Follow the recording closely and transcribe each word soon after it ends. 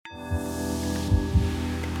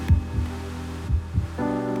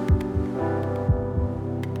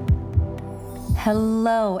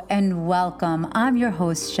Hello and welcome. I'm your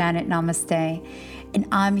host, Janet Namaste, and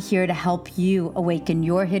I'm here to help you awaken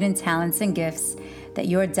your hidden talents and gifts that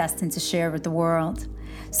you're destined to share with the world.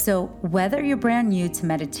 So, whether you're brand new to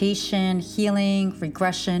meditation, healing,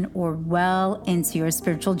 regression, or well into your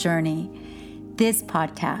spiritual journey, this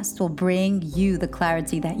podcast will bring you the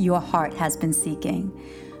clarity that your heart has been seeking.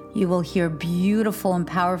 You will hear beautiful and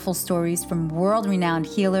powerful stories from world-renowned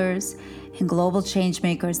healers and global change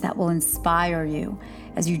makers that will inspire you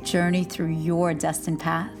as you journey through your destined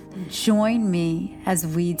path. Join me as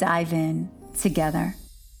we dive in together.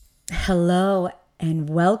 Hello, and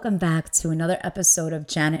welcome back to another episode of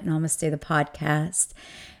Janet Namaste, the podcast.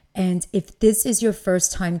 And if this is your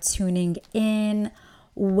first time tuning in,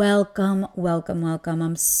 welcome.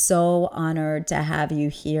 I'm so honored to have you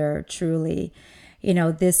here, truly. You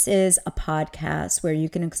know, this is a podcast where you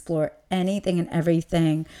can explore anything and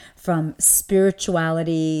everything from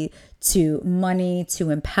spirituality to money to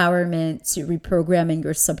empowerment to reprogramming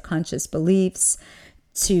your subconscious beliefs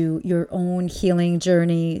to your own healing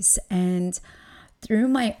journeys. And through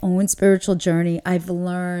my own spiritual journey, I've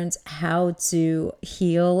learned how to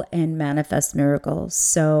heal and manifest miracles.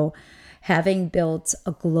 So having built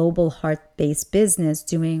a global heart-based business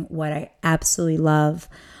doing what I absolutely love,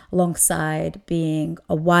 alongside being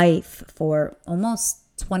a wife for almost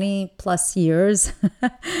 20 plus years,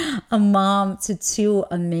 a mom to two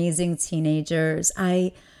amazing teenagers,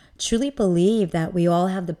 I truly believe that we all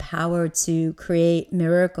have the power to create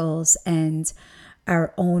miracles and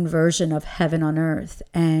our own version of heaven on earth.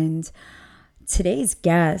 And today's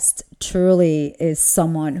guest truly is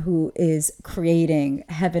someone who is creating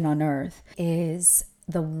heaven on earth, is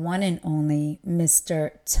the one and only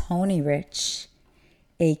Mr. Tony Rich,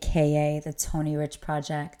 aka the Tony Rich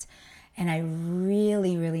Project. And I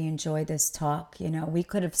really enjoyed this talk. You know, we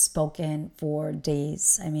could have spoken for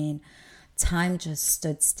days. I mean, time just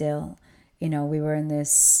stood still. You know, we were in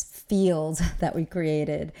this field that we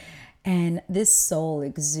created. And this soul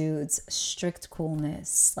exudes strict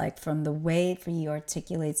coolness, like from the way he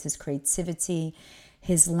articulates his creativity,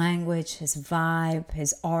 his language, his vibe,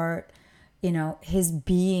 his art. You know, his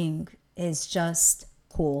being is just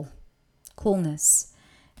coolness.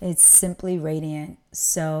 It's simply radiant.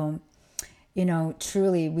 So, you know,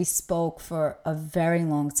 truly, we spoke for a very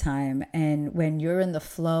long time. And when you're in the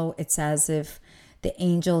flow, it's as if the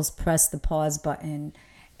angels press the pause button.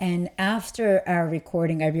 And after our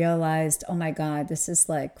recording, I realized, oh my God, this is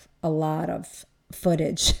like a lot of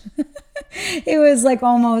footage. It was like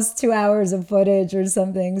almost 2 hours of footage or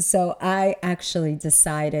something. So I actually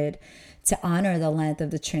decided to honor the length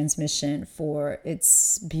of the transmission for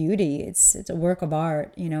its beauty. It's a work of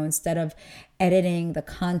art, you know, instead of editing the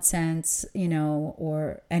content, you know,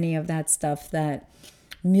 or any of that stuff that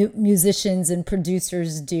musicians and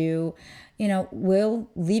producers do. You know, we'll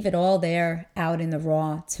leave it all there out in the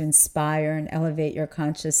raw to inspire and elevate your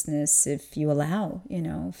consciousness if you allow, you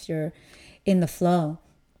know, if you're in the flow.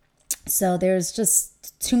 So there's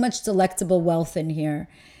just too much delectable wealth in here.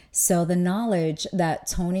 So the knowledge that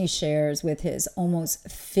Tony shares with his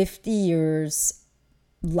almost 50 years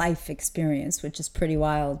life experience, which is pretty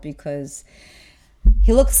wild because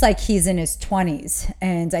he looks like he's in his 20s.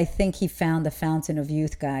 And I think he found the fountain of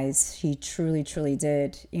youth, guys. He truly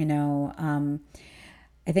did. You know,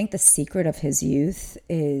 I think the secret of his youth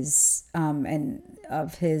is, and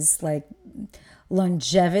of his like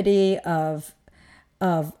longevity of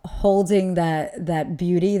holding that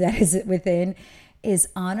beauty that is within, is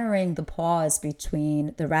honoring the pause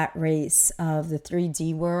between the rat race of the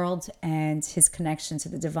 3D world and his connection to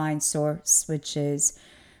the divine source, which is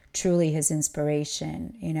truly his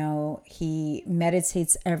inspiration. You know, he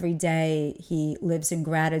meditates every day. He lives in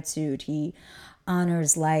gratitude. He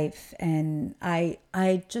honors life. And I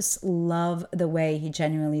just love the way he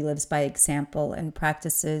genuinely lives by example and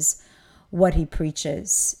practices what he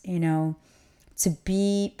preaches, you know. To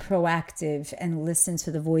be proactive and listen to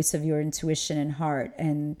the voice of your intuition and heart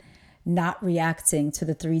and not reacting to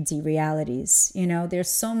the 3D realities. You know, there's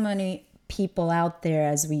so many people out there,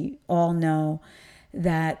 as we all know,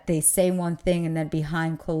 that they say one thing and then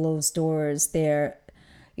behind closed doors, they're,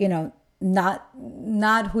 you know,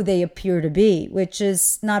 not who they appear to be, which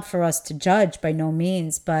is not for us to judge by no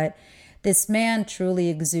means. But this man truly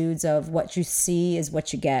exudes of what you see is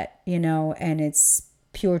what you get, you know, and it's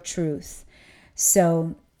pure truth.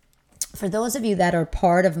 So for those of you that are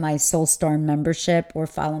part of my Soulstar membership or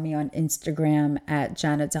follow me on Instagram at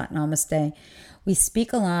janet.namaste, we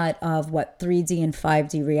speak a lot of what 3D and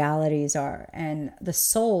 5D realities are. And the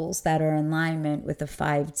souls that are in alignment with the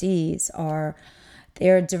 5Ds are,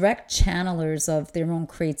 they're direct channelers of their own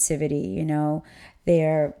creativity, you know.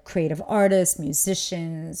 They're creative artists,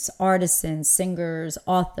 musicians, artisans, singers,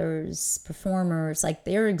 authors, performers. Like,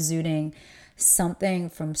 they're exuding something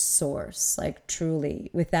from source, like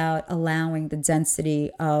truly, without allowing the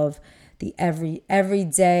density of the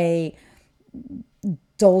everyday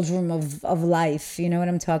doldrum of life. You know what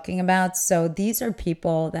I'm talking about? So these are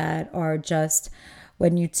people that are just,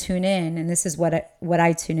 when you tune in, and this is what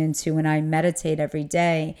I tune into when I meditate every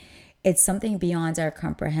day, it's something beyond our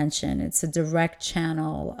comprehension. It's a direct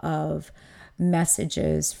channel of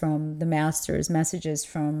messages from the masters, messages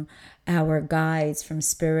from our guides, from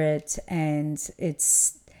spirit. And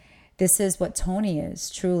this is what Tony is,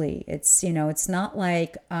 truly. It's, it's not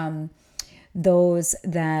like those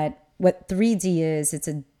that, what 3D is.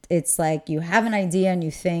 It's like you have an idea and you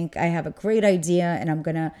think, I have a great idea and I'm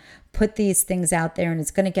going to put these things out there and it's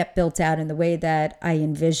going to get built out in the way that I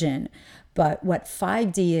envision. But what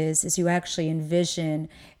 5D is you actually envision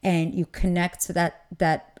and you connect to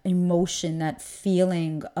that emotion, that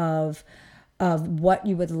feeling of what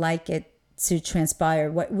you would like it to transpire.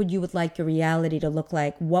 What would you would like your reality to look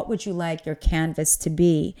like? What would you like your canvas to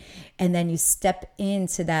be? And then you step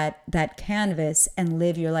into that canvas and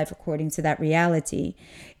live your life according to that reality,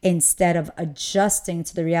 instead of adjusting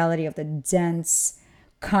to the reality of the dense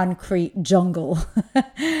concrete jungle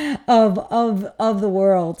of the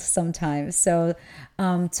world sometimes. So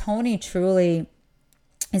Tony truly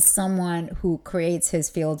is someone who creates his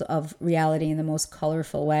field of reality in the most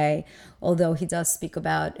colorful way. Although he does speak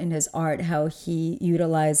about in his art how he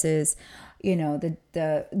utilizes,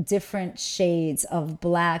 the different shades of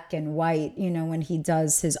black and white, when he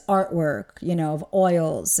does his artwork, of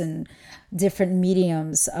oils and different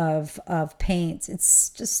mediums of paint.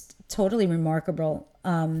 It's just totally remarkable.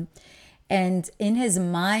 And in his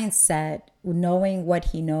mindset, knowing what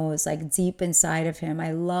he knows, like deep inside of him,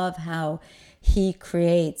 I love how he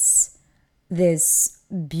creates this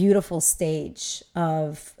beautiful stage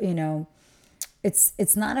of,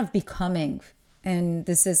 it's not of becoming, and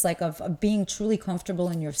this is like of being truly comfortable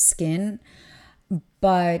in your skin,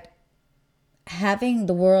 but having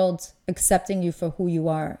the world accepting you for who you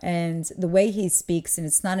are. And the way he speaks, and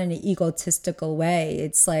it's not in an egotistical way,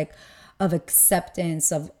 it's like of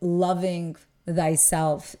acceptance, of loving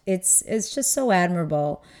thyself. It's just so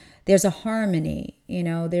admirable. There's a harmony,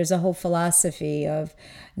 there's a whole philosophy of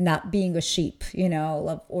not being a sheep,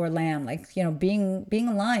 or lamb, like, being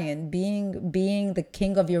a lion, being the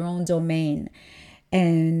king of your own domain,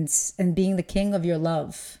 and being the king of your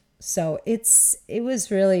love. So it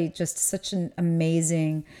was really just such an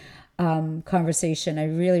amazing conversation. I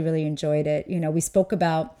really, really enjoyed it. We spoke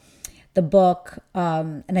about the book,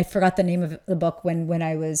 and I forgot the name of the book when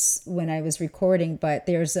I was recording, but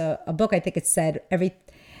there's a book, I think it said everything.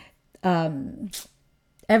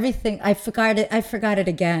 I forgot it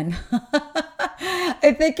again.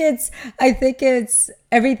 I think it's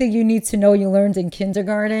everything you need to know you learned in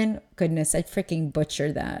kindergarten. Goodness, I freaking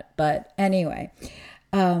butchered that. But anyway,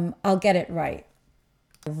 I'll get it right.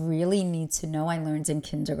 I really need to know I learned in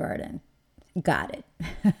kindergarten. Got it.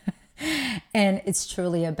 And it's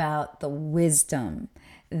truly about the wisdom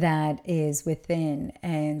that is within.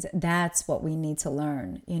 And that's what we need to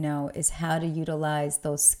learn, is how to utilize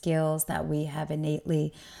those skills that we have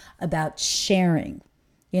innately about sharing,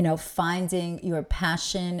 finding your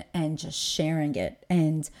passion and just sharing it.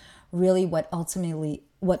 And really what ultimately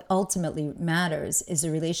matters is a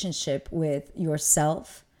relationship with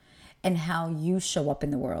yourself and how you show up in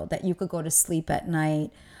the world, that you could go to sleep at night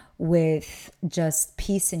with just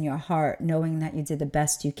peace in your heart, knowing that you did the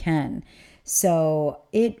best you can. So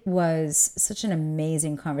it was such an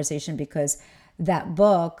amazing conversation, because that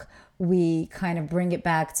book, we kind of bring it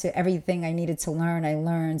back to everything I needed to learn. I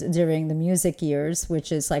learned during the music years,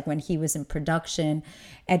 which is like when he was in production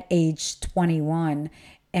at age 21.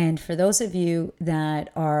 And for those of you that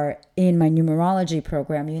are in my numerology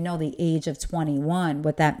program, the age of 21,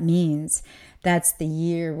 what that means. That's the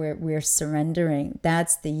year where we're surrendering.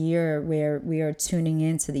 That's the year where we are tuning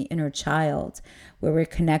into the inner child, where we're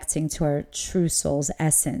connecting to our true soul's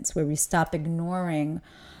essence, where we stop ignoring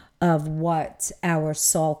of what our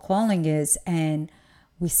soul calling is and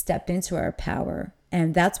we step into our power.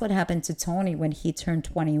 And that's what happened to Tony when he turned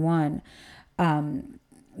 21.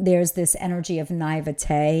 There's this energy of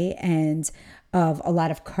naivete and of a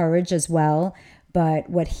lot of courage as well. But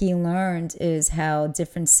what he learned is how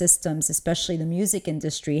different systems, especially the music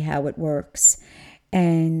industry, how it works.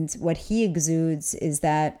 And what he exudes is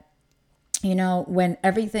that when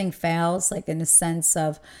everything fails, like in a sense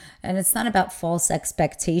of, and it's not about false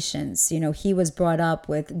expectations. He was brought up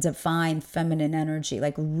with divine feminine energy,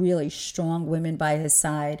 like really strong women by his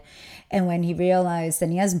side. And when he realized,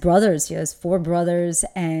 and he has brothers, he has four brothers,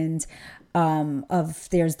 and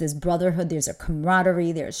there's this brotherhood, there's a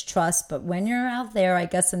camaraderie, there's trust. But when you're out there, I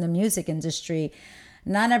guess in the music industry,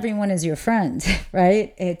 not everyone is your friend,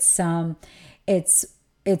 right? It's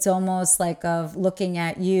it's almost like of looking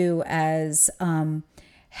at you as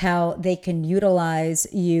how they can utilize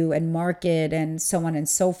you and market and so on and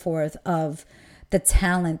so forth of the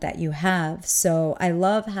talent that you have. So I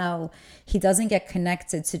love how he doesn't get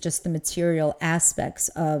connected to just the material aspects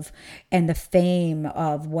of and the fame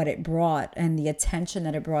of what it brought and the attention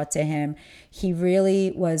that it brought to him. He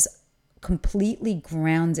really was completely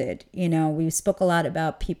grounded. We spoke a lot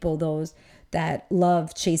about people, those that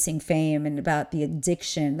love chasing fame, and about the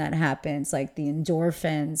addiction that happens, like the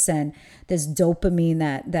endorphins and this dopamine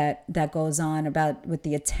that goes on about with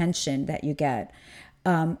the attention that you get.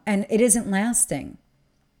 And it isn't lasting.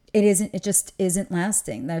 It just isn't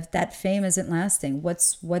lasting. That fame isn't lasting.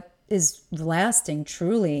 What is lasting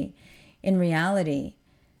truly in reality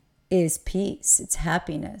is peace. It's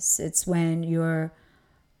happiness. It's when you're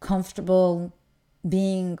comfortable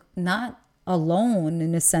being not alone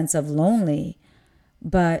in a sense of lonely,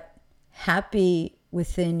 but happy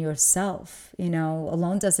within yourself.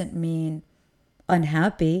 Alone doesn't mean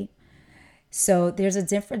unhappy. So there's a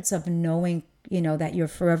difference of knowing, that you're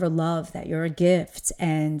forever loved, that you're a gift,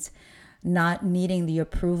 and not needing the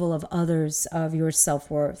approval of others of your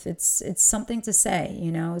self-worth. It's something to say,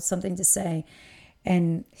 it's something to say.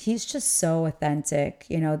 And he's just so authentic.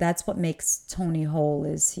 That's what makes Tony whole,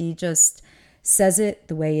 is he just says it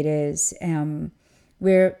the way it is.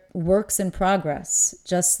 We're works in progress,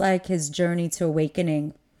 just like his journey to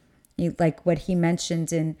awakening, like what he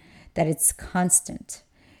mentioned in that it's constant.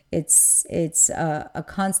 It's a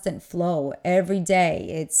constant flow every day.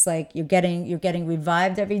 It's like you're getting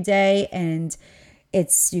revived every day, and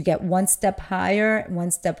you get one step higher.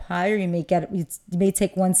 You may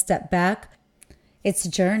take one step back. It's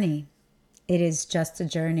a journey. It is just a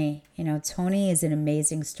journey. Tony is an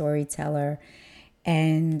amazing storyteller,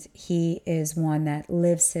 and he is one that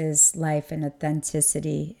lives his life in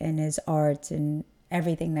authenticity in his art and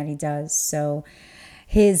everything that he does. So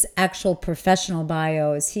his actual professional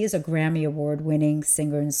bios, he is a Grammy Award winning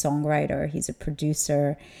singer and songwriter. He's a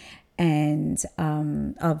producer and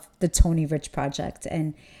of the Tony Rich Project.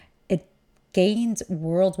 And it gained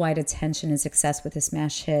worldwide attention and success with a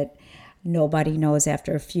smash hit, Nobody Knows,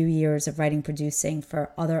 after a few years of writing, producing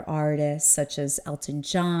for other artists such as Elton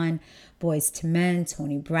John, Boyz II Men,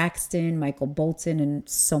 Toni Braxton, Michael Bolton, and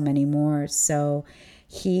so many more. So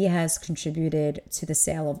he has contributed to the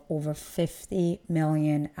sale of over 50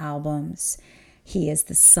 million albums. He is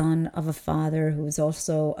the son of a father who is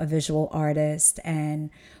also a visual artist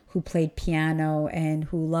and who played piano and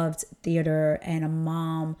who loved theater, and a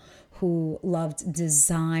mom who loved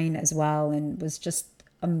design as well and was just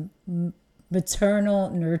a maternal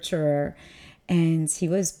nurturer. And he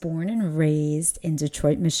was born and raised in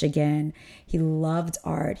Detroit, Michigan. He loved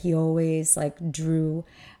art. He always drew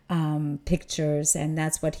pictures, and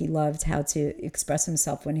that's what he loved, how to express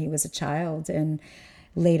himself when he was a child. And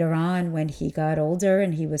later on, when he got older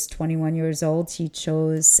and he was 21 years old, he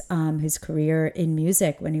chose his career in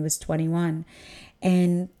music when he was 21.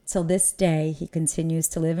 And till this day, he continues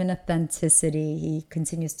to live in authenticity. He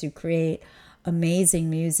continues to create amazing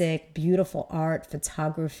music, beautiful art,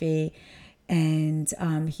 photography. And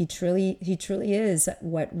he truly is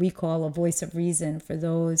what we call a voice of reason for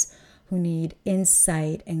those who need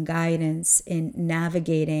insight and guidance in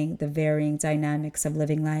navigating the varying dynamics of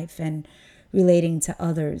living life and relating to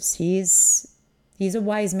others. He's a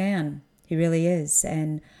wise man. He really is.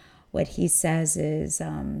 And what he says is,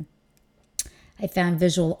 I found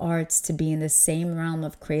visual arts to be in the same realm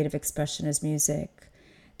of creative expression as music.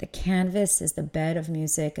 The canvas is the bed of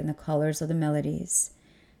music and the colors are the melodies.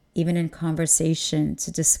 Even in conversation,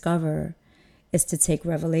 to discover is to take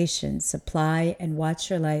revelation, supply, and watch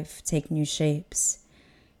your life take new shapes.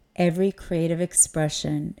 Every creative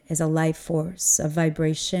expression is a life force, a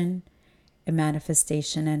vibration, a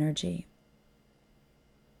manifestation energy.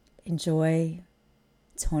 Enjoy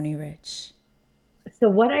Tony Rich. So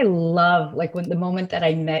what I love, like when the moment that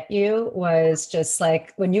I met you was just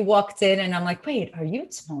like when you walked in and I'm like, wait, are you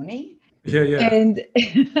Tony? Yeah, yeah, And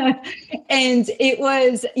and it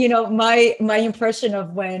was, my impression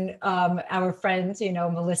of when our friend,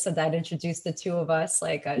 Melissa, that introduced the two of us,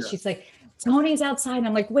 like yeah. she's like, Tony's outside. And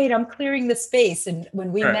I'm like, wait, I'm clearing the space. And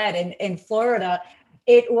when we Right. met in Florida,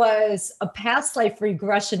 it was a past life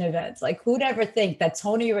regression event. Like, who'd ever think that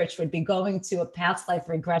Tony Rich would be going to a past life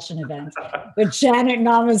regression event with Janet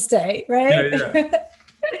Namaste, right? Yeah,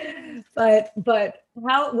 yeah. But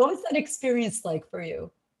what was that experience like for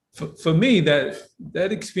you? For me,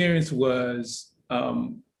 that experience was,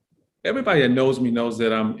 everybody that knows me knows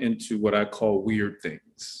that I'm into what I call weird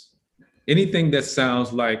things. Anything that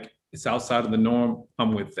sounds like it's outside of the norm,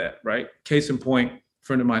 I'm with that, right? Case in point, a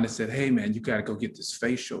friend of mine that said, hey man, you gotta go get this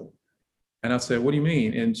facial. And I said, what do you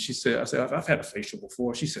mean? And she said, I said, I've had a facial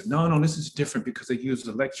before. She said, no, this is different because they use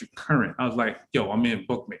electric current. I was like, yo, I'm in,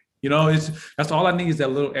 book me. You know, that's all I need is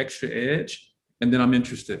that little extra edge. And then I'm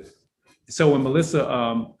interested. So when Melissa,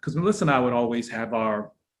 because Melissa and I would always have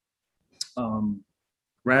our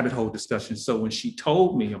rabbit hole discussions. So when she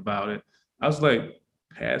told me about it, I was like,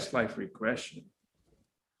 past life regression.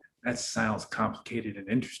 That sounds complicated and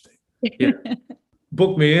interesting. Yeah.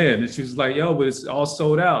 Book me in. And she was like, yo, but it's all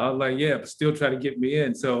sold out. I was like, yeah, but still try to get me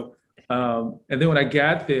in. So, and then when I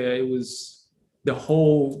got there, it was that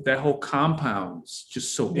whole compound's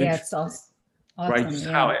just so interesting. It's awesome. Right? Just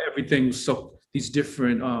how everything was so, these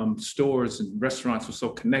different stores and restaurants were so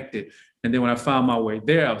connected. And then when I found my way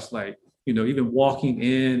there, I was like, you know, even walking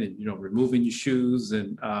in and, you know, removing your shoes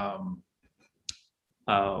and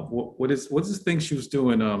what's this thing she was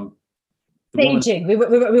doing? Saging. We were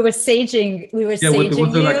saging. We were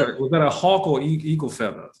saging. Was that a hawk or eagle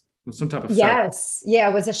feather? Some type of feather. Yes. Yeah,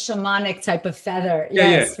 it was a shamanic type of feather. Yeah,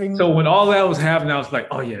 yes. Yeah. So when all that was happening, I was like,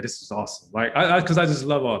 oh yeah, this is awesome. Like, because I just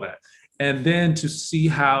love all that. And then to see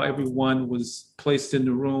how everyone was placed in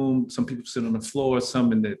the room, some people sit on the floor,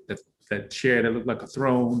 some in that chair that looked like a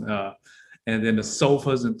throne, and then the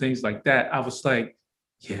sofas and things like that. I was like,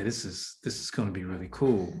 yeah, this is going to be really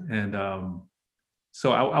cool. And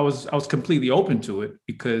so I was completely open to it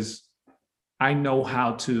because I know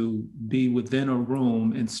how to be within a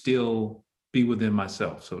room and still be within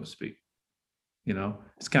myself, so to speak. You know,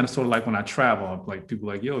 it's kind of sort of like when I travel, like people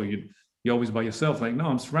are like, yo, you're always by yourself. Like, no,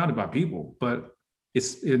 I'm surrounded by people. But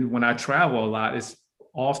when I travel a lot, it's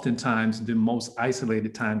oftentimes the most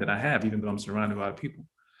isolated time that I have, even though I'm surrounded by people.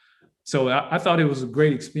 So I thought it was a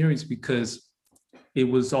great experience because it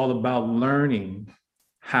was all about learning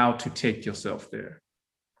how to take yourself there.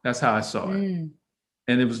 That's how I saw it.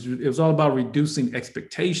 And it was all about reducing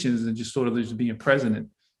expectations and just sort of just being present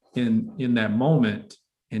in that moment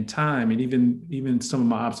in time. And even some of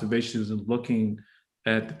my observations and looking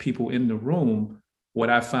at the people in the room, what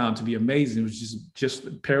I found to be amazing was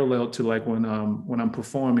just parallel to like when I'm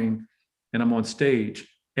performing and I'm on stage,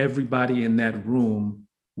 everybody in that room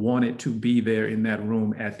wanted to be there in that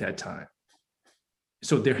room at that time.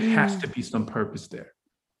 So there has to be some purpose there.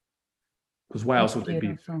 Because why else would they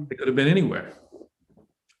be? They could have been anywhere.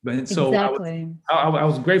 But so exactly. I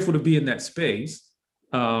was grateful to be in that space.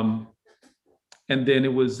 And then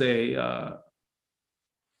it was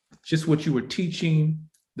just what you were teaching,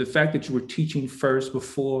 the fact that you were teaching first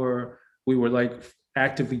before we were like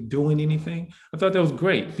actively doing anything. I thought that was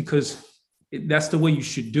great because that's the way you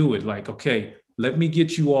should do it. Like, okay, let me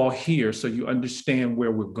get you all here so you understand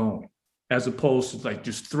where we're going, as opposed to like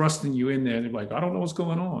just thrusting you in there and like, I don't know what's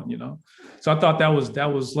going on, you know? So I thought that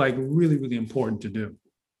was like really, really important to do.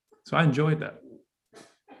 So I enjoyed that.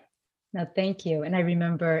 No, thank you. And I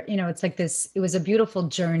remember, you know, it's like this, it was a beautiful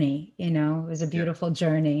journey, you know, it was a beautiful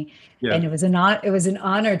journey. Yeah. And it was an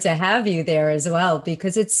honor to have you there as well,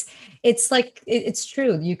 because it's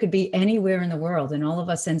true. You could be anywhere in the world and all of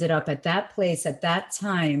us ended up at that place at that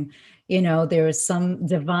time. You know, there was some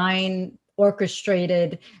divine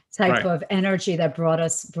orchestrated type of energy that brought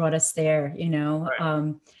us there, you know.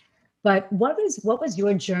 Right. But what was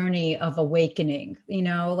your journey of awakening? You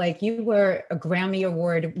know, like you were a Grammy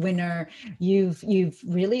Award winner. You've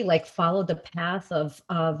really like followed the path of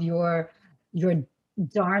your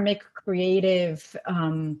dharmic creative.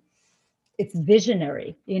 It's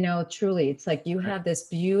visionary. You know, truly, it's like you have this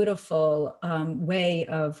beautiful way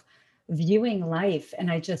of viewing life, and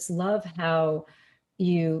I just love how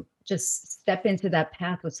you just step into that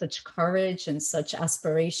path with such courage and such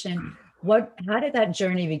aspiration. How did that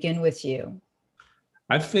journey begin with you?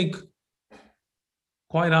 I think,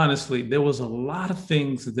 quite honestly, there was a lot of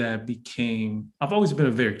things that I've always been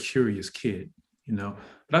a very curious kid, you know,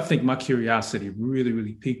 but I think my curiosity really,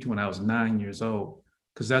 really peaked when I was 9 years old,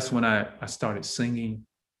 because that's when I started singing.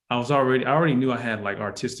 I already knew I had like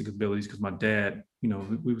artistic abilities because my dad, you know,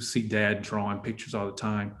 we would see dad drawing pictures all the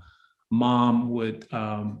time. Mom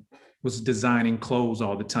was designing clothes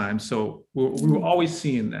all the time. So we were always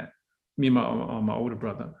seeing that. Me and my older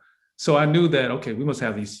brother. So I knew that, okay, we must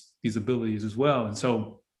have these abilities as well. And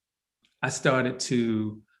so I started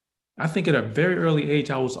to I think at a very early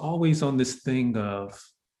age, I was always on this thing of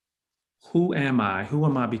who am I? Who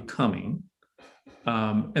am I becoming?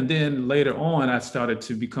 And then later on, I started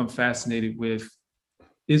to become fascinated with,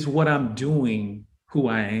 is what I'm doing who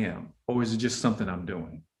I am, or is it just something I'm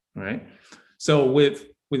doing? Right. So with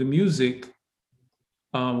music,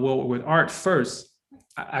 well, with art first,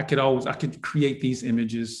 I could create these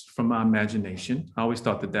images from my imagination. I always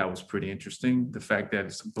thought that was pretty interesting. The fact that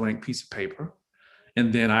it's a blank piece of paper,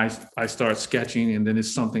 and then I start sketching, and then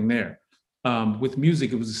it's something there. With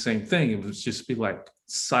music, it was the same thing. It was just be like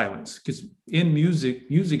silence, because in music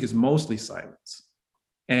is mostly silence.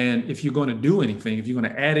 And if you're going to do anything, if you're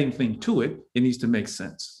going to add anything to it, it needs to make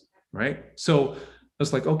sense, right? So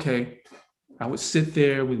it's like, okay, I would sit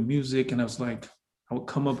there with music, and I was like, I would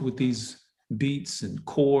come up with these beats and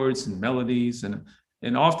chords and melodies,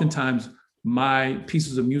 and oftentimes my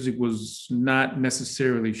pieces of music was not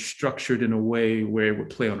necessarily structured in a way where it would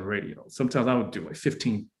play on the radio. Sometimes I would do like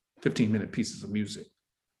 15-minute pieces of music,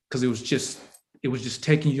 because it was just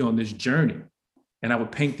taking you on this journey. And I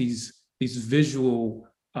would paint these visual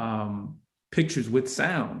pictures with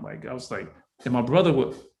sound. Like I was like, and my brother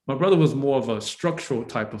was more of a structural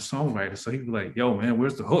type of songwriter. So he'd be like, yo, man,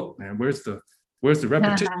 where's the hook, man? Where's the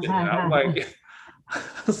repetition? I'm like,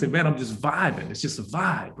 I said, man, I'm just vibing. It's just a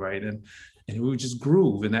vibe, right? And we would just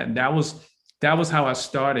groove. And that was how I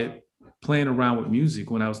started playing around with music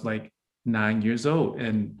when I was like 9 years old.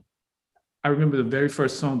 And I remember the very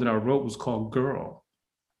first song that I wrote was called Girl.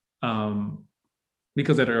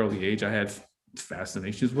 Because at an early age, I had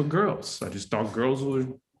fascinations with girls. I just thought girls were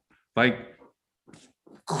like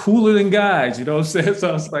cooler than guys, you know what I'm saying? So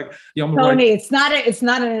I was like, yeah, I'm Tony, it's not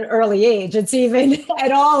at an early age. It's even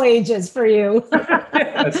at all ages for you.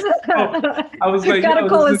 Yes. So I was like, gotta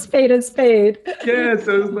call a spade a spade. Yeah,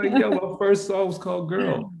 so it was like, yo, my first song was called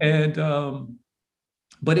Girl. And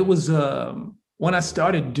but it was when I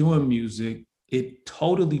started doing music, it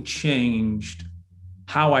totally changed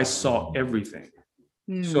how I saw everything.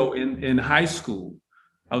 So in high school,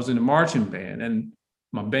 I was in a marching band, and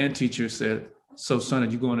my band teacher said, so son,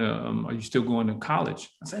 are you still going to college?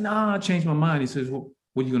 I said, no, I changed my mind. He says, well,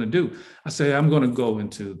 what are you going to do? I say, I'm going to go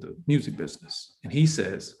into the music business. And he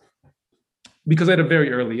says, because at a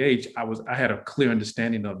very early age, I had a clear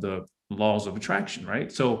understanding of the laws of attraction,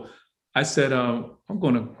 right? So I said, I'm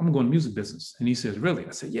going to music business. And he says, really?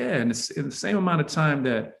 I said, yeah. And it's in the same amount of time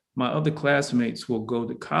that my other classmates will go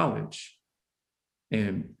to college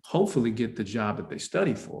and hopefully get the job that they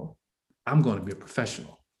study for, I'm going to be a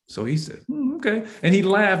professional. So he said, okay. And he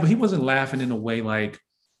laughed, but he wasn't laughing in a way like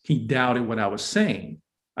he doubted what I was saying.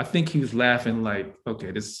 I think he was laughing like,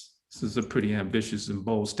 okay, this is a pretty ambitious and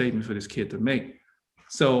bold statement for this kid to make.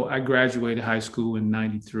 So I graduated high school in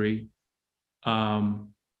 93, not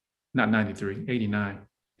 93, 89.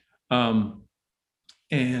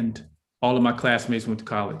 And all of my classmates went to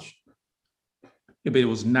college. But it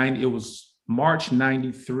was March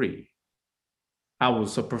 93. I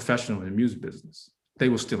was a professional in the music business. They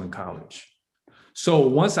were still in college. So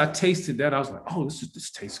once I tasted that, I was like, oh,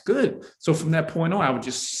 this tastes good. So from that point on, I would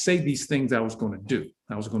just say these things I was going to do,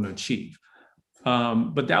 I was going to achieve.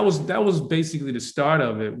 But that was basically the start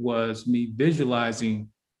of it, was me visualizing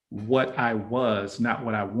what I was, not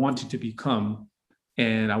what I wanted to become.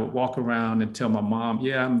 And I would walk around and tell my mom,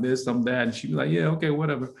 yeah, I'm this, I'm that. And she'd be like, yeah, okay,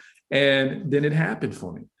 whatever. And then it happened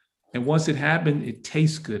for me. And once it happened, it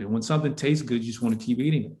tastes good. And when something tastes good, you just want to keep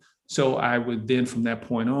eating it. So I would then, from that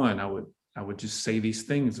point on, I would just say these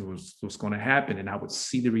things. It was going to happen. And I would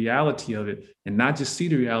see the reality of it. And not just see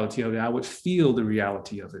the reality of it, I would feel the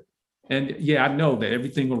reality of it. And yeah, I know that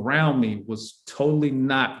everything around me was totally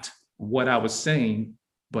not what I was saying,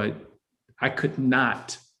 but I could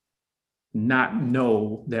not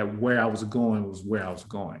know that where I was going was where I was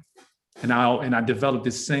going. And I developed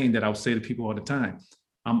this saying that I would say to people all the time: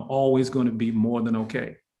 I'm always going to be more than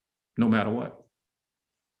okay, no matter what.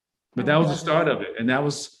 But that was the start of it. And that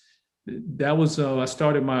was I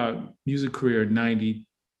started my music career in 90.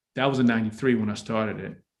 That was in 93 when I started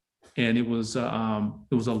it. And it was a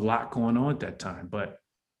lot going on at that time, but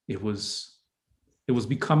it was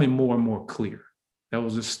becoming more and more clear. That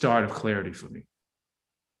was the start of clarity for me.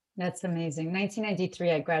 That's amazing.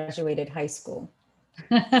 1993, I graduated high school.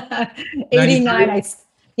 89,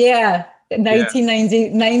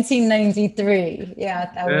 1993. Yeah,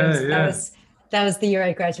 that was the year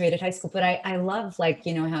I graduated high school. But I love, like,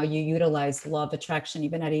 how you utilize law of attraction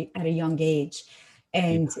even at a young age.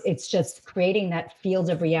 And it's just creating that field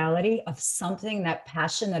of reality of something, that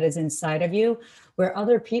passion that is inside of you, where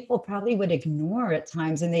other people probably would ignore at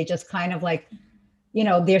times. And they just kind of like,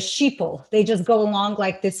 they're sheeple. They just go along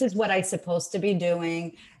like, this is what I'm supposed to be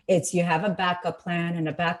doing. it's, you have a backup plan and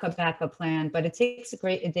a backup plan, but it takes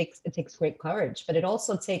great courage, but it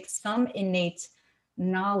also takes some innate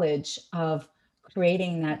knowledge of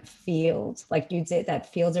creating that field, like you did,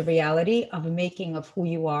 that field of reality of making of who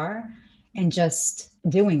you are and just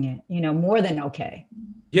doing it, more than okay.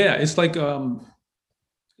 Yeah, it's like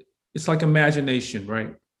imagination,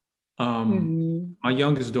 right? My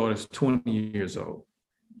youngest daughter is 20 years old.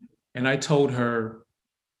 And I told her,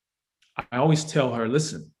 I always tell her,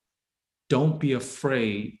 listen, don't be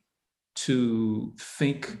afraid to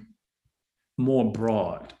think more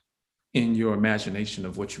broad in your imagination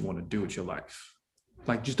of what you want to do with your life.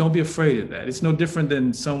 Like, just don't be afraid of that. It's no different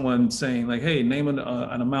than someone saying like, hey, name an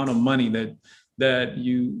amount of money that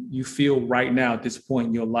you feel right now at this point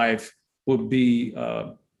in your life will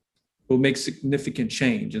make significant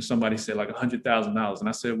change. And somebody said like $100,000. And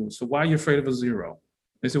I said, well, so why are you afraid of a zero?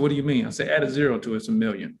 They said, what do you mean? I said, add a zero to it, it's $1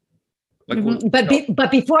 million. Like,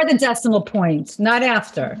 but before the decimal point, not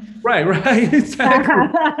after. Right,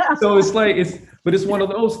 exactly. So it's one of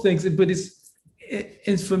those things. But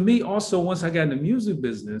it's for me also, once I got in the music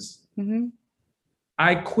business,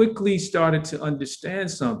 I quickly started to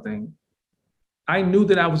understand something. I knew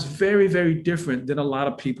that I was very, very different than a lot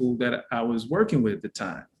of people that I was working with at the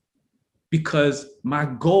time, because my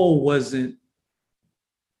goal wasn't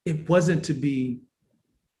to be,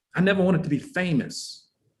 I never wanted to be famous.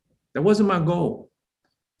 That wasn't my goal.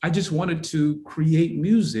 I just wanted to create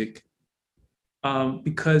music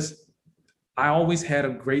because I always had a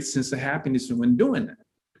great sense of happiness when doing that.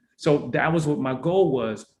 So that was what my goal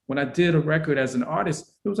was. When I did a record as an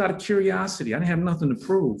artist, it was out of curiosity. I didn't have nothing to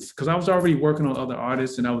prove because I was already working on other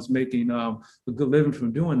artists and I was making a good living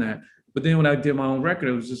from doing that. But then when I did my own record,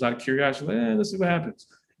 it was just out of curiosity, like, let's see what happens.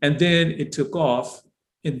 And then it took off,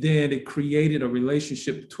 and then it created a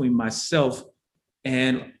relationship between myself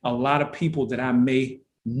and a lot of people that I may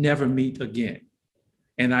never meet again.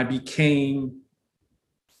 And I became,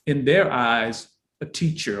 in their eyes, a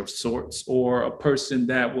teacher of sorts, or a person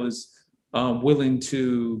that was willing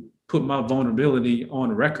to put my vulnerability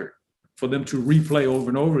on record for them to replay over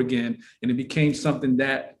and over again. And it became something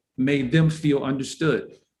that made them feel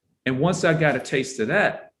understood. And once I got a taste of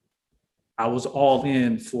that, I was all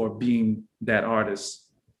in for being that artist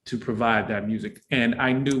to provide that music. And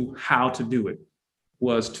I knew how to do it,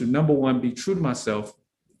 was to, number one, be true to myself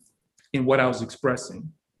in what I was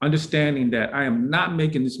expressing, understanding that I am not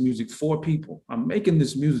making this music for people. I'm making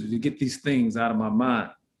this music to get these things out of my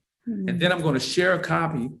mind. And then I'm going to share a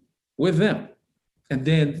copy with them. And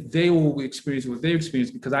then they will experience what they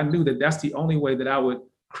experience, because I knew that that's the only way that I would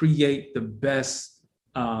create the best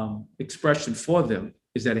expression for them,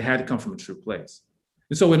 is that it had to come from a true place.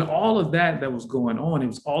 And so in all of that was going on, it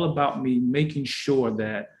was all about me making sure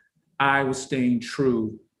that I was staying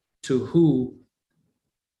true to who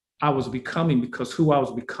I was becoming, because who I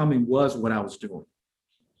was becoming was what I was doing,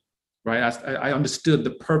 right? I understood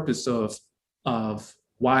the purpose of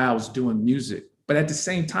why I was doing music, but at the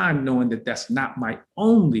same time, knowing that that's not my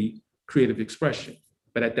only creative expression.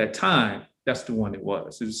 But at that time, that's the one it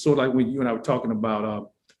was. It was sort of like when you and I were talking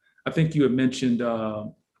about, I think you had mentioned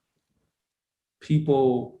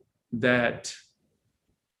people that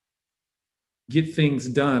get things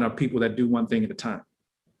done are people that do one thing at a time.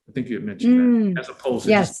 I think you had mentioned that, as opposed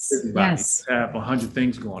to just everybody have 100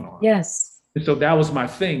 things going on. Yes. And so that was my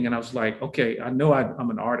thing. And I was like, okay, I know I'm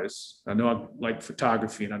an artist. I know I like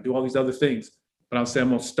photography and I do all these other things, but I'll say I'm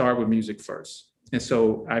gonna start with music first. And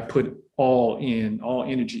so I put all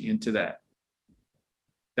energy into that.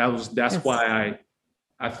 That's why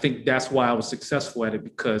I think that's why I was successful at it,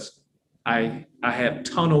 because I had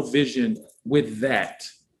tunnel vision with that,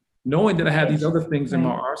 knowing that I had these other things in my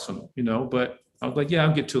arsenal, but I was like, yeah,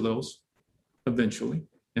 I'll get to those eventually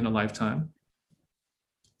in a lifetime.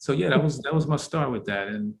 So yeah, that was my start with that.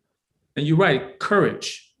 And you're right,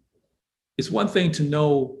 courage. It's one thing to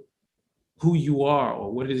know who you are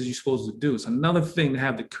or what it is you're supposed to do. It's another thing to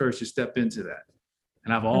have the courage to step into that.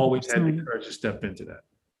 And I've always had the courage to step into that.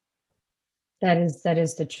 That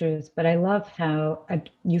is the truth. But I love how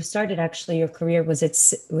you started, actually, your career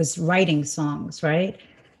was writing songs, right?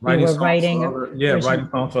 Writing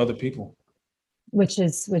songs for other people. Which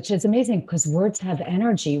is amazing, because words have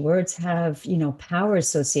energy. Words have, power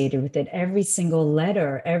associated with it. Every single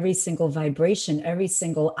letter, every single vibration, every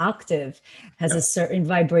single octave has a certain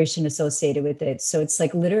vibration associated with it. So it's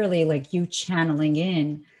like literally like you channeling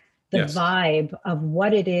in the vibe of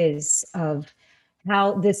what it is, of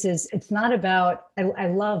how this is. It's not about, I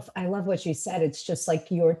love what you said. It's just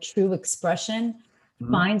like your true expression,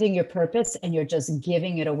 finding your purpose, and you're just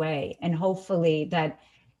giving it away. And hopefully that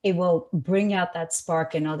it will bring out that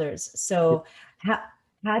spark in others. So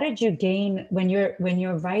how did you gain when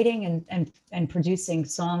you're writing and producing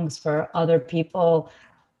songs for other people?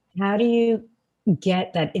 How do you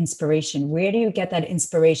get that inspiration? Where do you get that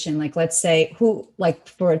inspiration? Like, let's say like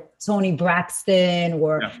for Tony Braxton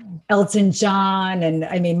or Yeah. Elton John, and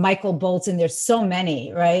I mean, Michael Bolton, there's so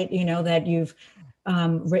many, right? You know, that you've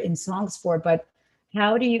written songs for, but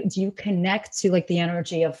how do you connect to like the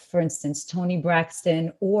energy of, for instance, Tony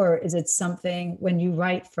Braxton, or is it something when you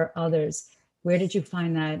write for others? Where did you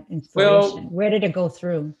find that inspiration? Well, Where did it go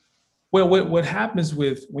through? well, what happens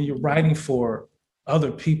with when you're writing for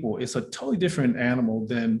other people, it's a totally different animal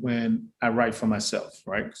than when I write for myself,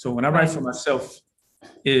 right? So when I write for myself,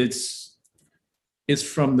 it's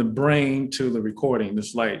from the brain to the recording.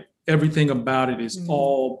 It's like everything about it is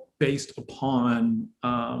all based upon,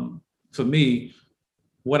 for me,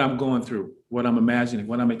 what I'm going through, what I'm imagining,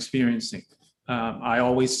 what I'm experiencing. I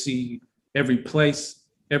always see every place,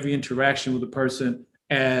 every interaction with a person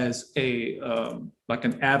as a like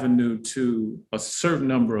an avenue to a certain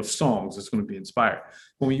number of songs that's going to be inspired.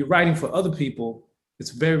 But when you're writing for other people,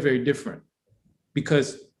 it's very, very different,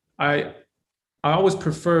 because I always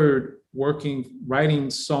preferred writing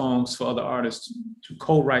songs for other artists to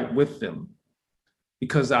co-write with them,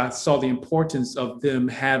 because I saw the importance of them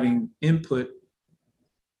having input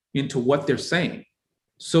into what they're saying,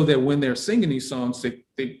 so that when they're singing these songs, they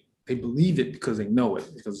believe it because they know it,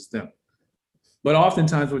 because it's them. But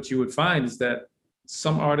oftentimes what you would find is that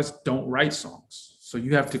some artists don't write songs. So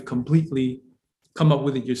you have to completely come up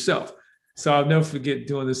with it yourself. So I'll never forget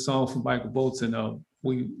doing this song for Michael Bolton.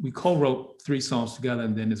 We co-wrote 3 songs together,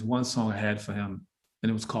 and then there's one song I had for him, and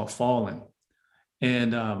it was called Fallen.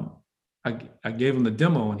 And I gave him the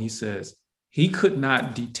demo, and he says he could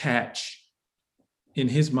not detach in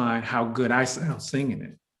his mind how good I sound singing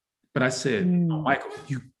it. But I said, oh, Michael,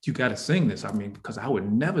 you got to sing this. I mean, because I would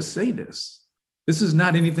never say this. This is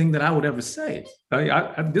not anything that I would ever say.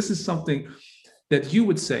 This is something that you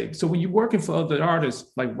would say. So when you're working for other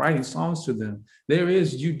artists, like writing songs to them,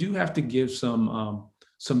 you do have to give some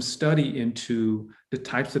study into the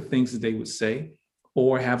types of things that they would say,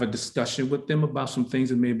 or have a discussion with them about some things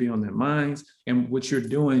that may be on their minds. And what you're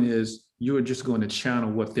doing is you're just going to channel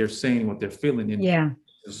what they're saying, what they're feeling in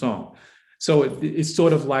the song. So it's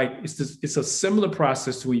sort of like, it's a similar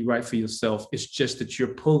process to when you write for yourself. It's just that you're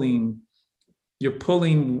pulling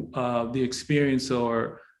the experience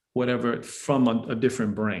or whatever from a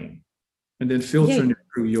different brain, and then filtering it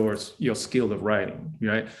through your skill of writing,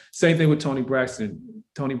 right? Same thing with Tony Braxton.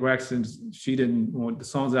 Tony Braxton, the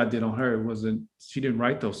songs I did on her she didn't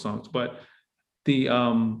write those songs, but it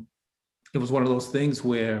was one of those things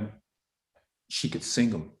where she could sing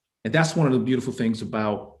them. And that's one of the beautiful things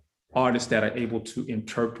about artists that are able to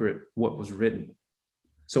interpret what was written.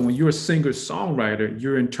 So when you're a singer-songwriter,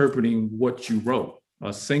 you're interpreting what you wrote.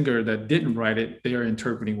 A singer that didn't write it, they're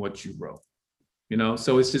interpreting what you wrote. You know,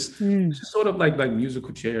 so it's just sort of like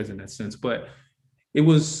musical chairs in that sense. But it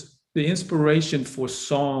was the inspiration for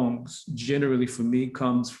songs generally for me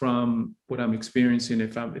comes from what I'm experiencing.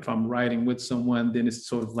 If I'm writing with someone, then it's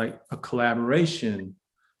sort of like a collaboration.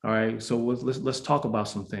 All right, so let's talk about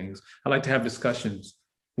some things. I like to have discussions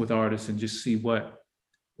with artists and just see what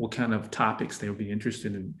kind of topics they would be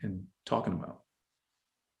interested in talking about.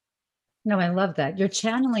 No, I love that.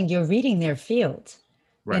 You're reading their field.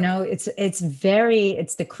 Right. You know, it's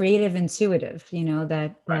the creative intuitive, you know,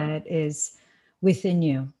 that is within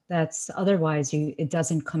you. That's otherwise it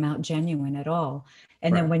doesn't come out genuine at all.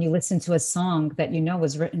 And then when you listen to a song that you know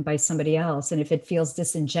was written by somebody else, and if it feels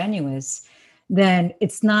disingenuous, then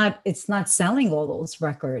it's not selling all those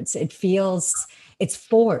records. It's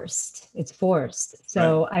forced.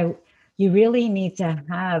 So you really need to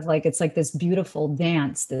have it's like this beautiful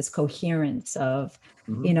dance, this coherence of,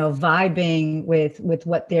 you know, vibing with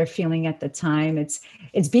what they're feeling at the time.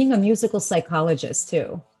 It's being a musical psychologist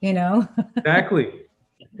too, you know? Exactly.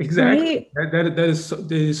 Right? That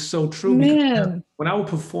is so true. Because when I would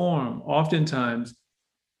perform, oftentimes,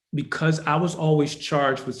 because I was always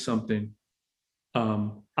charged with something,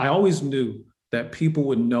 I always knew that people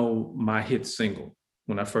would know my hit single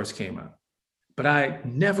when I first came out. But I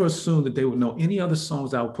never assumed that they would know any other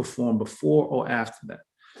songs I would perform before or after that.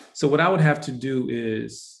 So what I would have to do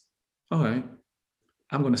is, all right,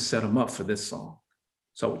 I'm going to set them up for this song.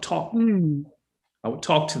 So I would talk. I would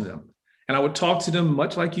talk to them. And I would talk to them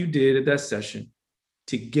much like you did at that session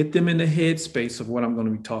to get them in the headspace of what I'm going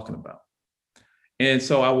to be talking about. And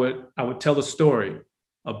so I would tell a story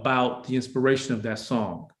about the inspiration of that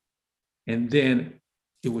song. And then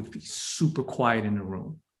it would be super quiet in the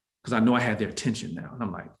room because I know I had their attention now. And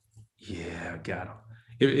I'm like, yeah, I got them.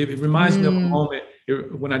 It reminds me of a moment. It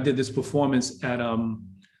when I did this performance at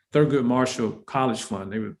Thurgood Marshall College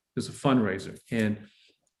Fund. It was a fundraiser, and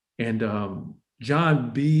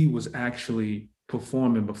John B was actually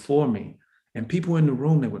performing before me, and people in the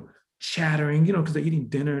room, they were chattering, because they're eating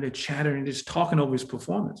dinner, they're chattering, just talking over his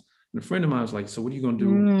performance. And a friend of mine was like, "So what are you going to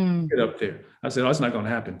do? Get up there." I said, "Oh, it's not going to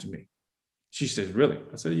happen to me." She said, "Really?"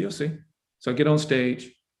 I said, "You'll see." So I get on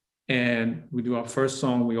stage and we do our first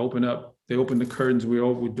song. We open up, they open the curtains.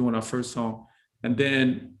 We're doing our first song. And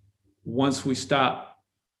then once we stop,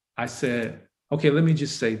 I said, "Okay, let me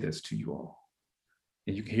just say this to you all."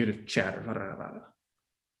 And you can hear the chatter. Blah, blah, blah.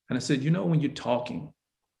 And I said, when you're talking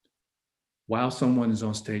while someone is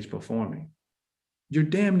on stage performing, you're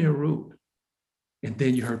damn near rude. And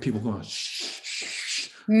then you heard people going, shh.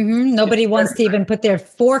 Nobody wants to even put their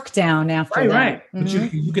fork down after that. Right. But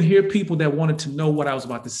you can hear people that wanted to know what I was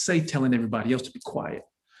about to say, telling everybody else to be quiet.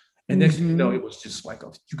 And next thing you know, it was just like,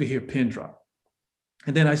 you could hear a pin drop.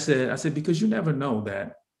 And then I said, because you never know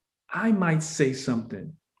that I might say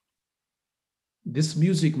something. This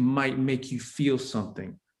music might make you feel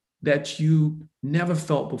something that you never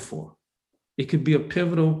felt before. It could be a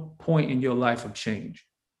pivotal point in your life of change.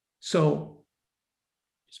 So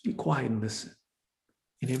just be quiet and listen.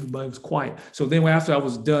 And everybody was quiet. So then after I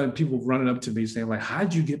was done, people were running up to me saying, like,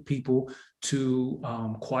 how'd you get people to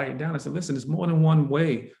quiet down? I said, listen, there's more than one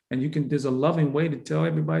way. And there's a loving way to tell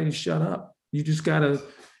everybody to shut up. You just gotta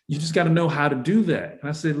know how to do that. And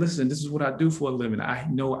I said, listen, this is what I do for a living. I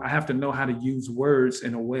have to know how to use words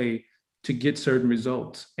in a way to get certain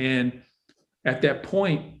results. And at that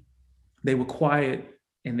point, they were quiet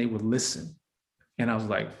and they would listen. And I was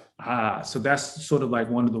like, so that's sort of like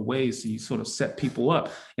one of the ways you sort of set people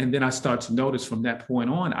up. And then I started to notice from that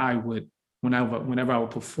point on, whenever I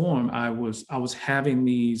would perform, I was having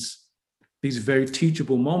these very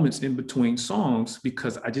teachable moments in between songs,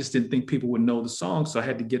 because I just didn't think people would know the song. So I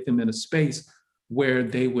had to get them in a space where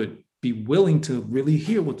they would be willing to really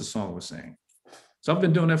hear what the song was saying. So I've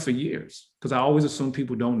been doing that for years, because I always assume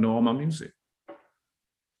people don't know all my music.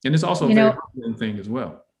 And it's also a very important thing as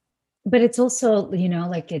well. But it's also,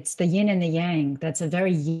 like it's the yin and the yang. That's a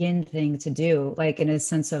very yin thing to do, like in a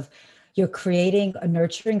sense of you're creating a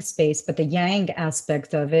nurturing space, but the yang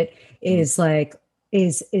aspect of it is like,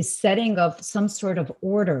 is setting up some sort of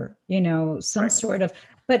order, some sort of,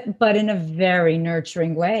 but in a very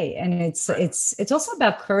nurturing way. And it's also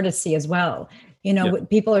about courtesy as well.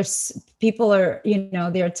 People are,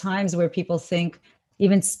 there are times where people think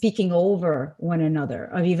even speaking over one another,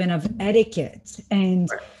 of etiquette. And,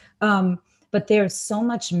 but there's so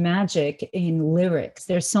much magic in lyrics.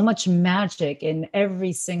 There's so much magic in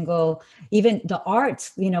every single, even the art,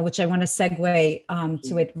 which I want to segue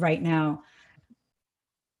to it right now.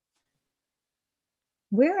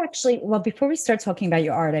 Before we start talking about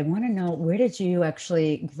your art, I want to know, where did you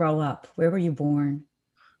actually grow up? Where were you born?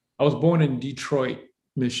 I was born in Detroit,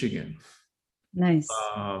 Michigan. Nice.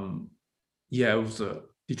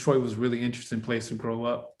 Detroit was a really interesting place to grow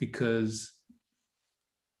up, because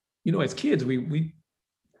as kids, we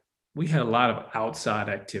had a lot of outside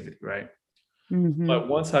activity, right? Mm-hmm. But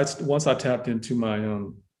once I tapped into my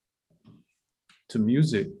to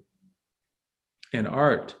music and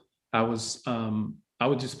art, I would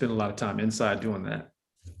just spend a lot of time inside doing that.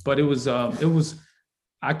 But it was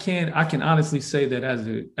I can honestly say that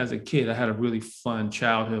as a kid, I had a really fun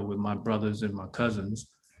childhood with my brothers and my cousins.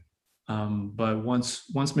 But once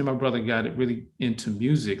me and my brother got really into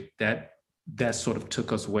music, that sort of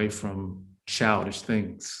took us away from childish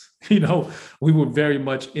things. We were very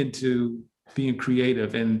much into being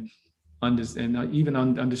creative and even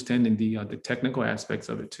understanding the technical aspects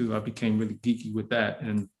of it too. I became really geeky with that.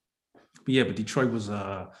 But Detroit was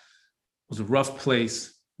a rough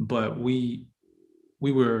place, but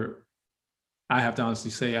I have to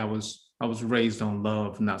honestly say I was raised on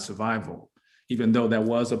love, not survival, even though that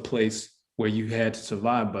was a place where you had to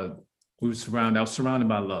survive, but I was surrounded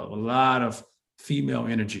by love. A lot of female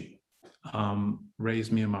energy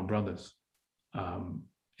raised me and my brothers,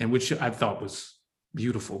 and which I thought was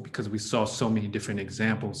beautiful, because we saw so many different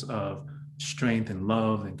examples of strength and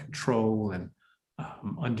love and control and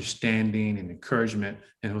understanding and encouragement.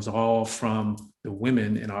 And it was all from the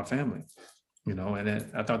women in our family, and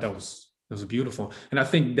I thought that was beautiful. And I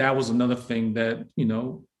think that was another thing that,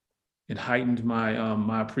 it heightened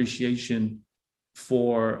my appreciation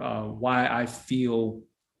for why I feel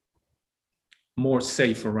more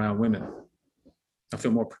safe around women. I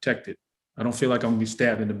feel more protected. I don't feel like I'm gonna be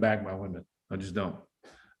stabbed in the back by women. I just don't.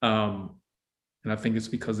 And I think it's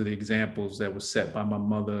because of the examples that were set by my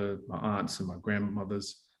mother, my aunts, and my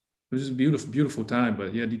grandmothers. It was just a beautiful, beautiful time.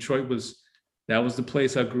 But yeah, Detroit was that was the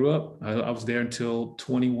place I grew up. I was there until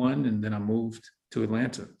 21, and then I moved to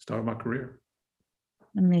Atlanta, started my career.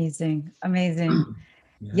 Amazing. Yeah.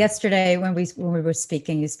 Yesterday, when we were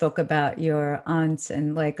speaking, you spoke about your aunts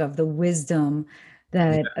and like of the wisdom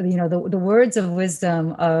that, the words of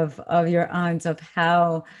wisdom of your aunts, of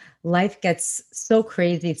how life gets so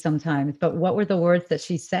crazy sometimes. But what were the words that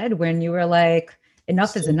she said when you were like,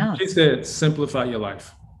 enough is enough? She said, simplify your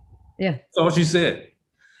life. Yeah. That's all she said.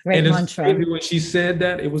 Great mantra. When she said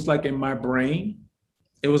that, it was like in my brain,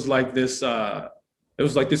 it was like this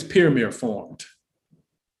pyramid formed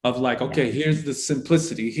of like, okay, here's the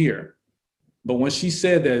simplicity here. But when she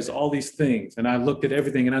said there's all these things, and I looked at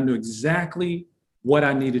everything and I knew exactly what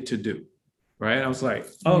I needed to do, right? I was like,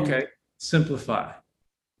 okay, simplify.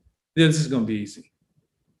 This is going to be easy.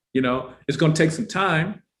 It's going to take some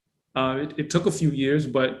time. It took a few years,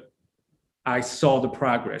 but I saw the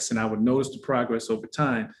progress, and I would notice the progress over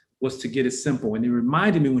time was to get it simple. And it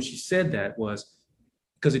reminded me when she said that was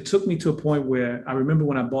because it took me to a point where I remember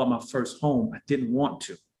when I bought my first home, I didn't want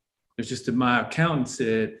to. It's just that my accountant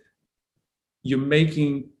said, you're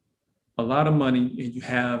making a lot of money and you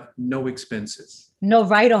have no expenses. No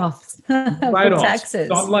write-offs. Write-offs. Taxes.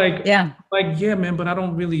 So I'm like, yeah, man, but I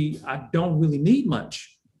don't really need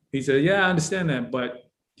much. He said, yeah, I understand that, but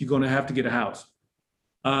you're going to have to get a house.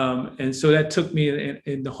 And so that took me,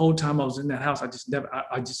 and the whole time I was in that house, I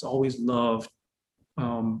just always loved,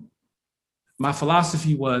 my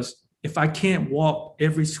philosophy was, if I can't walk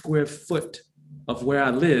every square foot of where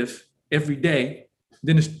I live every day,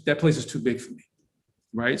 then that place is too big for me,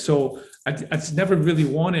 right? So I just never really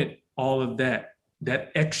wanted all of that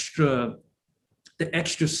extra, the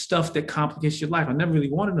extra stuff that complicates your life. I never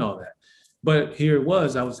really wanted all that. But here it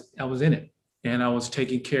was, I was in it, and I was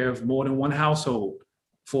taking care of more than one household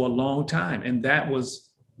for a long time. And that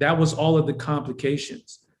was all of the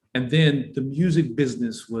complications. And then the music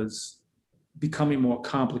business was becoming more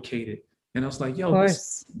complicated. And I was like, yo,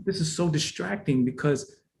 this is so distracting,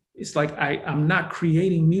 because it's like I'm not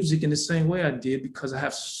creating music in the same way I did, because I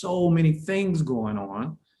have so many things going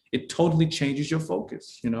on. It totally changes your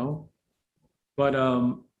focus, But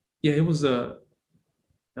yeah, those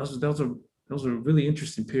were really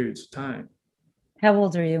interesting periods of time. How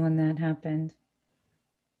old are you when that happened?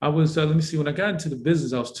 I was, let me see, when I got into the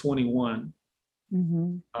business, I was 21.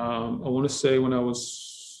 Mm-hmm. I want to say when I was,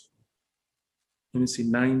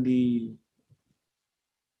 99.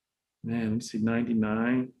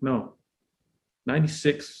 No,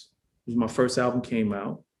 96 was my first album came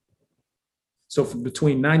out. So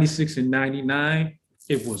between 96 and 99,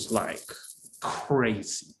 it was like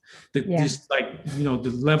crazy. Just like,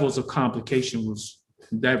 the levels of complication was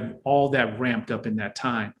all that ramped up in that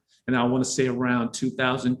time. And I want to say around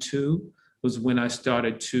 2002 was when I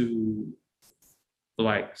started to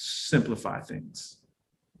like simplify things,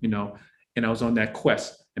 and I was on that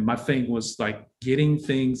quest. And my thing was like getting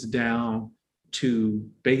things down to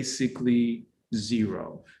basically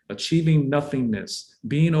zero, achieving nothingness,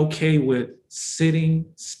 being okay with sitting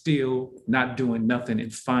still, not doing nothing,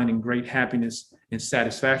 and finding great happiness and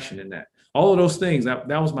satisfaction in that. All of those things, that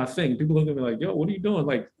was my thing. People look at me like, yo, what are you doing?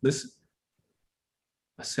 Like, listen,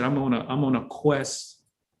 I said, I'm on a quest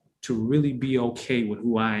to really be okay with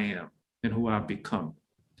who I am and who I've become.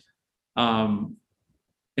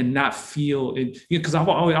 And not feel it, because I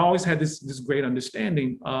always had this great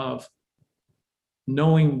understanding of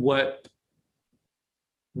knowing what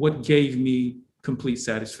gave me complete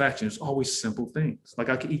satisfaction. It's always simple things. Like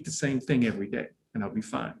I could eat the same thing every day and I'll be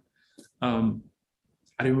fine. I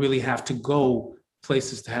didn't really have to go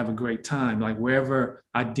places to have a great time. Like wherever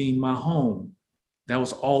I deemed my home, that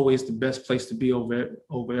was always the best place to be over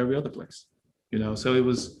every other place. So it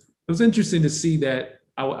was interesting to see that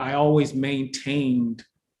I always maintained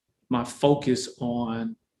my focus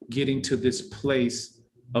on getting to this place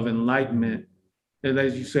of enlightenment. And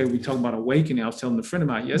as you say, we talk about awakening. I was telling a friend of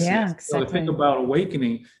mine yesterday. Yeah, exactly. So the thing about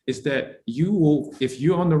awakening is that you will, if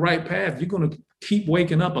you're on the right path, you're going to keep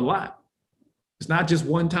waking up a lot. It's not just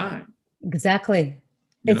one time. Exactly.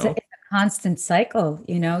 It's a constant cycle.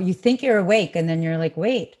 You think you're awake, and then you're like,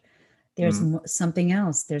 wait, there's something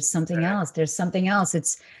else. There's something else. There's something else.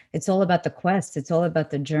 It's all about the quest. It's all about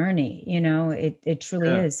the journey. It truly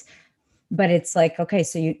is. But it's like, okay,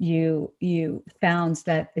 so you found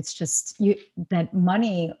that it's just that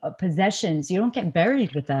money, possessions, you don't get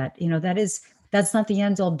buried with that. That's not the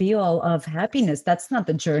end all be all of happiness. That's not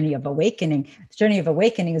the journey of awakening. The journey of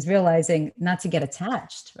awakening is realizing not to get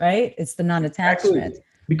attached, right? It's the non-attachment. Exactly.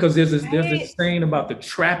 Because there's this saying about the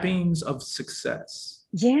trappings of success.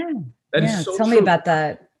 Yeah. That is so Tell true. me about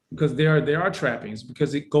that. Because there are trappings,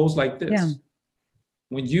 because it goes like this. Yeah.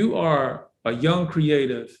 When you are a young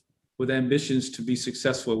creative with ambitions to be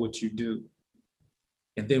successful at what you do.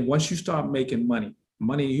 And then once you start making money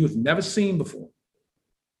you've never seen before,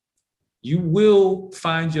 you will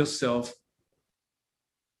find yourself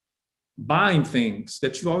buying things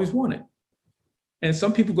that you always wanted. And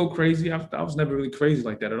some people go crazy. I was never really crazy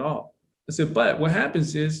like that at all. I said, but what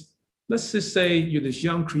happens is, let's just say you're this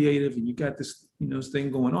young creative and you got this, this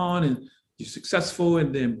thing going on and you're successful,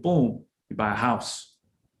 and then boom, you buy a house.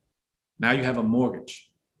 Now you have a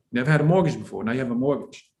mortgage. Never had a mortgage before. Now you have a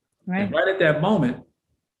mortgage. Right. And right at that moment,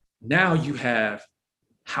 now you have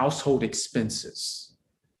household expenses.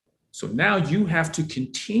 So now you have to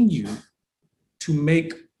continue to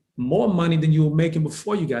make more money than you were making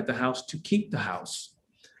before you got the house to keep the house.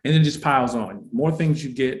 And it just piles on. More things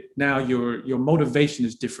you get, now your motivation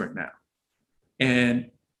is different now.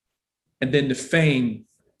 And then the fame,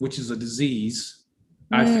 which is a disease.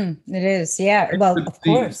 I think it is, yeah. Well, of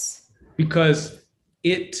course. Because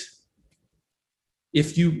it's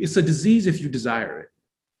a disease if you desire it.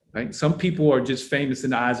 Right? Some people are just famous in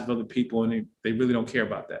the eyes of other people and they really don't care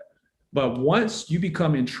about that. But once you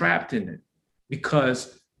become entrapped in it,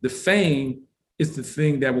 because the fame is the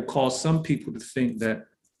thing that will cause some people to think that,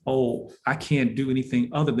 oh, I can't do anything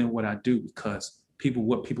other than what I do because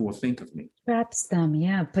what people will think of me. Traps them,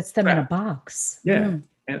 yeah, puts them in a box. Yeah,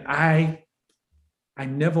 and I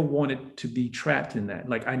never wanted to be trapped in that.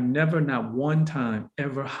 Like I never, not one time,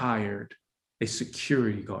 ever hired a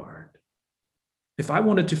security guard. If I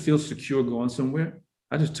wanted to feel secure going somewhere,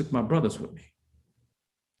 I just took my brothers with me.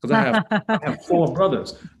 Because I have 4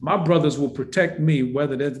 brothers. My brothers will protect me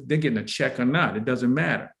whether they're getting a check or not. It doesn't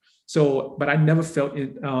matter. So, but I never felt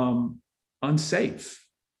unsafe.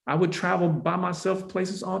 I would travel by myself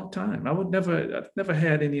places all the time. I never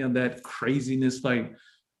had any of that craziness, like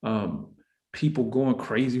people going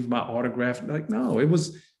crazy with my autograph. Like, no, it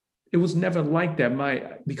was never like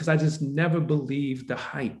that. Because I just never believed the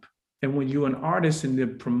hype. And when you're an artist and they're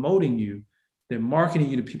promoting you, they're marketing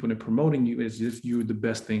you to people and they're promoting you as if you're the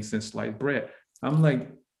best thing since sliced bread. I'm like,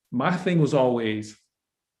 my thing was always,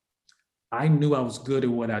 I knew I was good at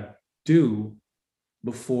what I do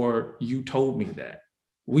before you told me that.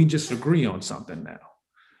 We just agree on something now.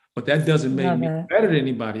 But that doesn't make me better than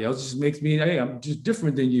anybody else. It just makes me, hey, I'm just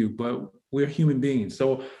different than you, but we're human beings.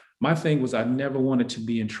 So my thing was I never wanted to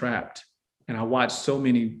be entrapped. And I watched so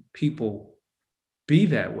many people be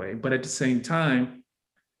that way. But at the same time,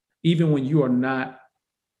 even when you are not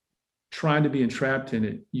trying to be entrapped in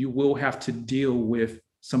it, you will have to deal with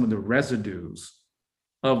some of the residues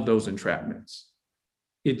of those entrapments.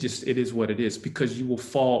 It is what it is, because you will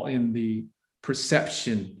fall in the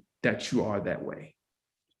perception that you are that way.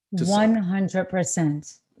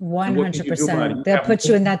 100%. 100%. They'll put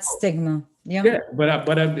you in that stigma. Yep. Yeah,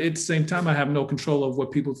 but at the same time, I have no control of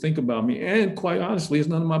what people think about me. And quite honestly, it's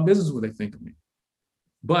none of my business what they think of me.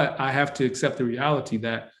 But I have to accept the reality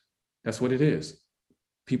that that's what it is.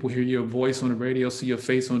 People hear your voice on the radio, see your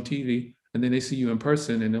face on TV, and then they see you in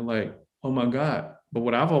person and they're like, oh my God. But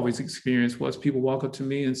what I've always experienced was people walk up to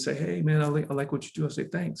me and say, hey man, I like what you do. I say,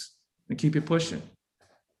 thanks, and keep it pushing.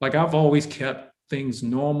 Like I've always kept things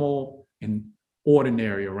normal and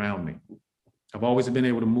ordinary around me. I've always been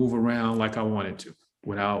able to move around like I wanted to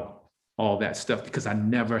without all that stuff, because I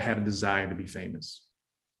never had a desire to be famous.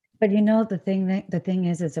 But the thing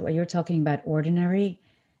is that what you're talking about, ordinary,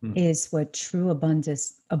 is what true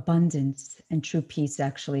abundance and true peace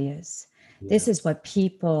actually is. Yeah. This is what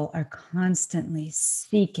people are constantly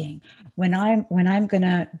seeking. When I'm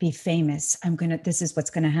gonna be famous, this is what's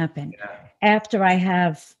gonna happen. Yeah. After I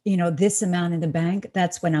have, this amount in the bank,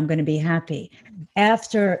 that's when I'm gonna be happy.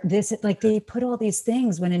 After this, like they put all these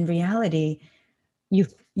things when in reality,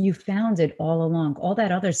 you found it all along. All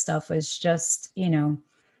that other stuff was just, I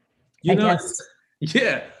guess.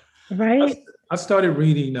 Yeah. Right. I started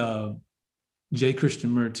reading J.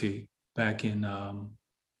 Krishnamurti back in, I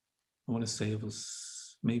want to say it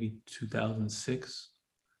was maybe 2006.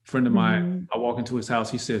 A friend of mine, I walk into his house,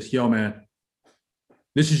 he says, yo, man,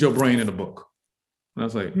 this is your brain in the book. And I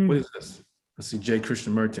was like, what is this? I see J.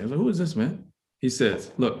 Krishnamurti. I was like, who is this, man? He says,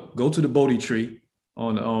 look, go to the Bodhi tree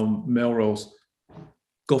on Melrose,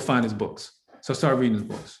 go find his books. So I started reading his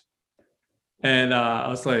books. And I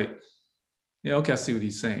was like, yeah, okay, I see what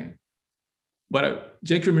he's saying. But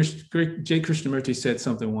J. Krishnamurti said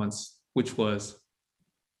something once, which was,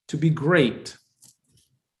 to be great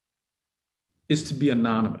is to be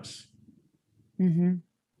anonymous. Mm-hmm.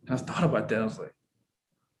 And I thought about that. I was like,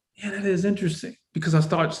 yeah, that is interesting. Because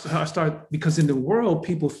because in the world,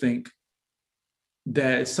 people think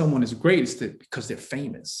that someone is great because they're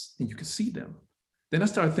famous and you can see them. Then I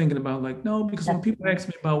started thinking about like, no, because when people ask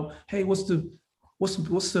me about, hey, what's the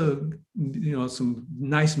some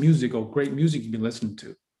nice music or great music you've been listening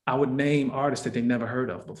to, I would name artists that they never heard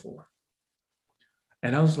of before.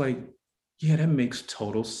 And I was like, yeah, that makes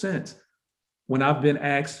total sense. When I've been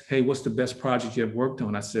asked, hey, what's the best project you have worked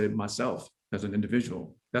on? I said myself as an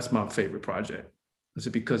individual. That's my favorite project. I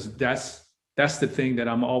said, because that's the thing that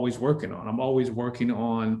I'm always working on. I'm always working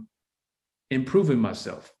on improving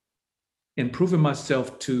myself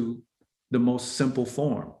to the most simple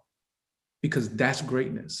form, because that's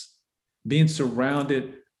greatness. Being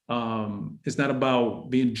surrounded, it's not about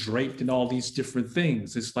being draped in all these different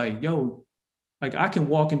things. It's like, yo, like I can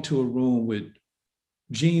walk into a room with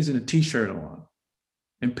jeans and a t-shirt on,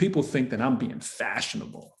 and people think that I'm being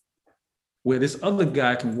fashionable, where this other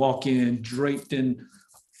guy can walk in draped in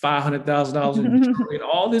 $500,000 and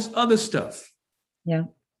all this other stuff. Yeah.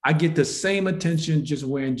 I get the same attention just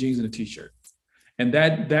wearing jeans and a t-shirt. And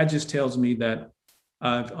that just tells me that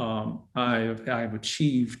I've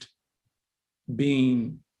achieved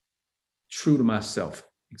being true to myself,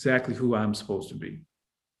 exactly who I'm supposed to be.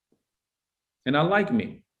 And I like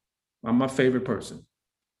me. I'm my favorite person.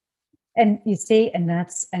 And you see, and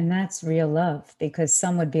that's real love, because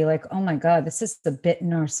some would be like, oh my God, this is a bit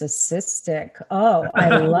narcissistic. Oh,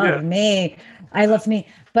 I love me. I love me.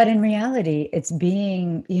 But in reality, it's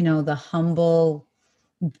being, the humble,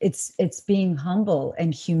 it's being humble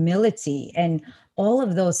and humility and all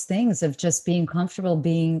of those things of just being comfortable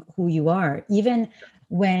being who you are. Even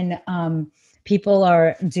when people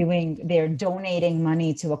are they're donating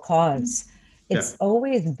money to a cause, it's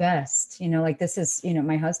always best, like this is,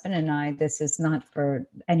 my husband and I, this is not for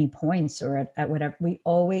any points or at whatever. We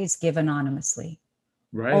always give anonymously.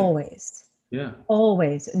 Right. Always. Yeah.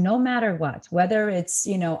 Always. No matter what, whether it's,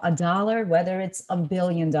 $1, whether it's $1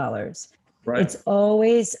 billion. Right. It's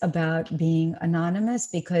always about being anonymous,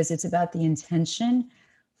 because it's about the intention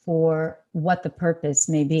for what the purpose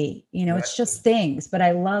may be. It's just things, but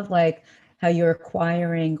I love like how you're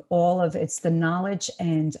acquiring it's the knowledge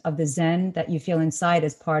and of the Zen that you feel inside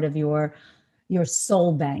as part of your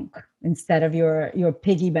soul bank instead of your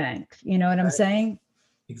piggy bank. You know what I'm saying?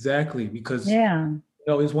 Exactly. Because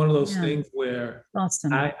it's one of those things where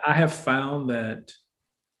awesome. I have found that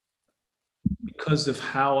because of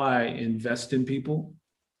how I invest in people,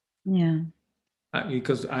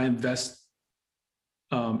 because I invest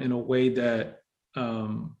in a way that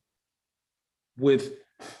with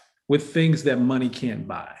things that money can't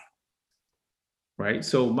buy, right?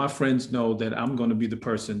 So my friends know that I'm going to be the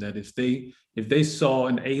person that if they saw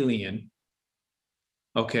an alien,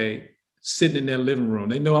 sitting in their living room,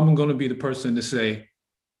 they know I'm going to be the person to say,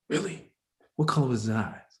 really? What color was his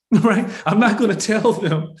eyes? Right? I'm not going to tell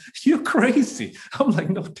them you're crazy. I'm like,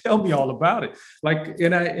 no, tell me all about it. Like,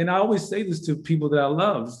 and I always say this to people that I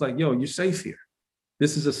love. It's like, yo, you're safe here.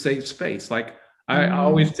 This is a safe space. Like I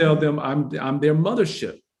always tell them I'm their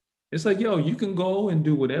mothership. It's like, yo, you can go and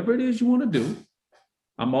do whatever it is you want to do.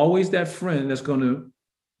 I'm always that friend that's going to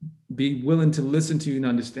be willing to listen to you and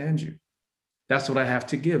understand you. That's what I have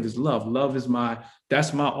to give is love. Love is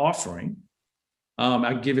that's my offering.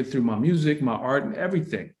 I give it through my music, my art, and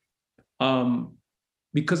everything.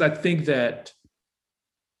 Because I think that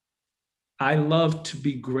I love to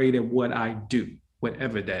be great at what I do,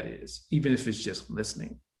 whatever that is, even if it's just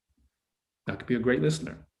listening. I could be a great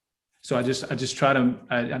listener. So I just try to,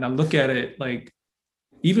 and I look at it like,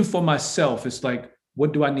 even for myself, it's like,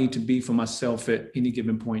 what do I need to be for myself at any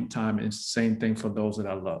given point in time? And it's the same thing for those that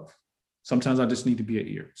I love. Sometimes I just need to be an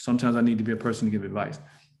ear. Sometimes I need to be a person to give advice.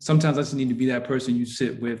 Sometimes I just need to be that person you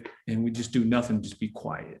sit with and we just do nothing, just be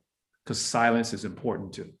quiet, because silence is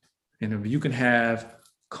important too. And if you can have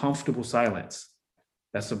comfortable silence,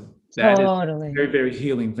 that is a very, very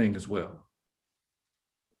healing thing as well.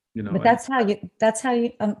 But that's how you,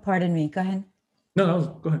 pardon me, go ahead.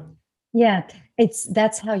 No, go ahead. Yeah,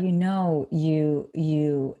 that's how you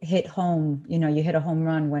hit home, you hit a home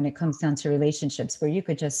run when it comes down to relationships, where you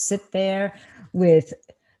could just sit there with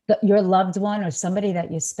your loved one or somebody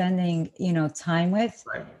that you're spending, time with.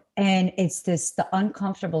 Right. And it's the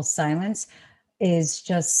uncomfortable silence is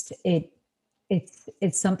just,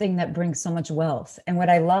 it's something that brings so much wealth. And what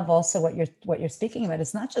I love also, what you're speaking about,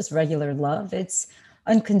 it's not just regular love, it's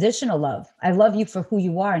unconditional love. I love you for who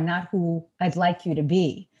you are, not who I'd like you to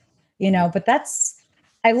be, but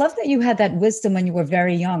I love that you had that wisdom when you were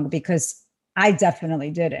very young, because I definitely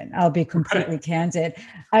didn't. I'll be completely candid.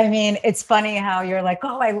 I mean, it's funny how you're like,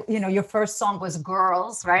 oh, your first song was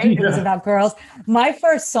Girls, right? Yeah. It was about girls. My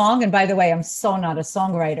first song, and by the way, I'm so not a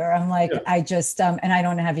songwriter. I'm like, I just, and I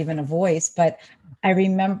don't have even a voice, but I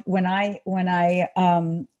remember when I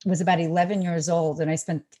was about 11 years old, and I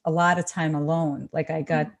spent a lot of time alone. Like I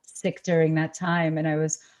got sick during that time, and I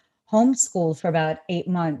was homeschooled for about 8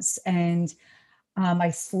 months, and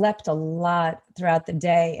I slept a lot throughout the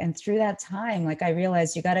day. And through that time, like I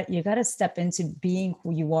realized you gotta step into being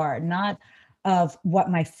who you are, not of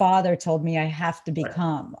what my father told me I have to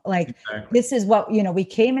become. Like Exactly. this is what, we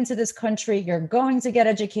came into this country, you're going to get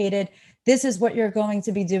educated. This is what you're going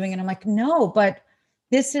to be doing. And I'm like, no, but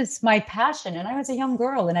this is my passion. And I was a young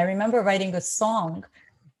girl, and I remember writing a song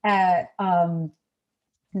at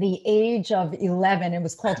the age of 11. It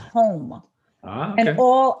was called Home. Okay.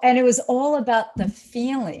 And it was all about the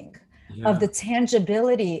feeling of the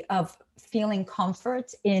tangibility of feeling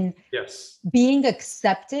comfort in Yes. being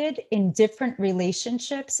accepted in different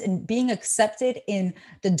relationships and being accepted in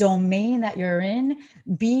the domain that you're in,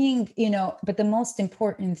 but the most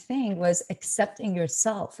important thing was accepting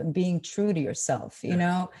yourself and being true to yourself,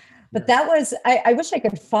 But that was, I wish I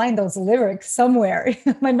could find those lyrics somewhere.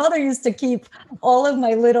 My mother used to keep all of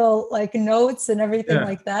my little like notes and everything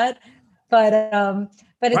like that. But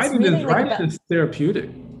it's really like writing is therapeutic.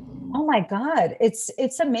 Oh my God,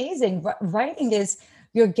 it's amazing. Writing is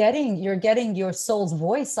you're getting your soul's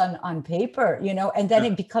voice on paper, and then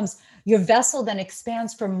it becomes your vessel, then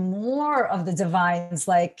expands for more of the divines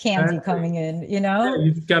like candy coming in, Yeah,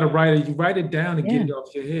 you've got to write it. You write it down and get Yeah. it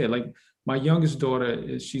off your head. Like my youngest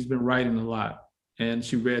daughter, she's been writing a lot, and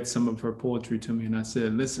she read some of her poetry to me, and I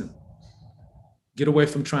said, "Listen, get away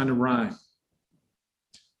from trying to rhyme."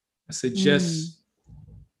 I said, just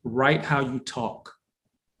write how you talk.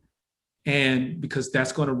 And because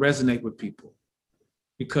that's going to resonate with people,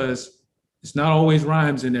 because it's not always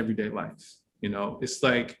rhymes in everyday life. It's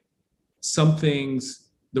like some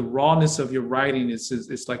things, the rawness of your writing it's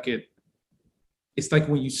like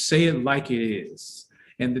when you say it like it is.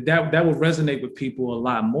 And that will resonate with people a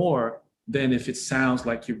lot more than if it sounds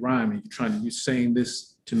like you're rhyming. You're saying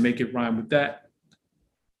this to make it rhyme with that.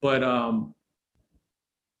 But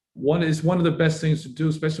one of the best things to do,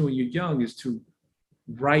 especially when you're young, is to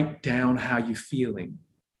write down how you're feeling,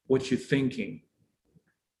 what you're thinking.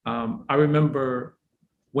 I remember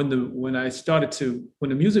when the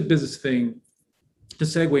music business thing, to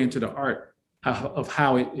segue into the art of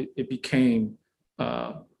how it became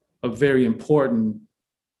a very important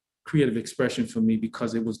creative expression for me,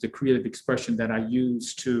 because it was the creative expression that I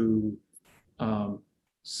used to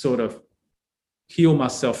sort of heal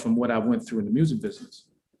myself from what I went through in the music business.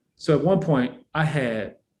 So at one point I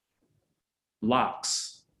had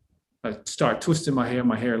locks. I started twisting my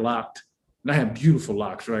hair locked. And I had beautiful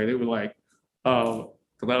locks, right? They were like,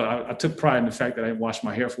 I took pride in the fact that I didn't wash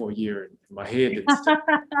my hair for a year and my head didn't stick.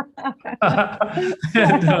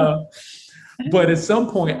 But at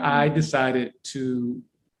some point I decided to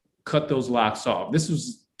cut those locks off. This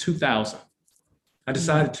was 2000. I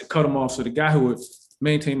decided to cut them off. So the guy who would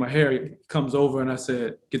maintain my hair comes over, and I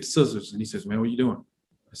said, "Get the scissors." And he says, "Man, what are you doing?"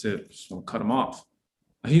 I said, "Just want to cut them off."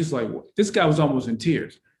 And he's like, this guy was almost in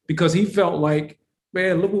tears, because he felt like,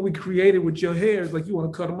 "Man, look what we created with your hair. It's like, you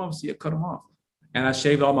want to cut them off?" So yeah, cut them off. And I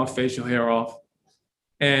shaved all my facial hair off.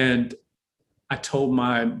 And I told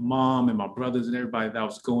my mom and my brothers and everybody that I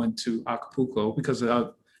was going to Acapulco, because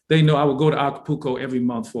they know I would go to Acapulco every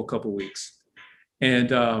month for a couple of weeks. And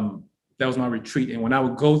that was my retreat. And when I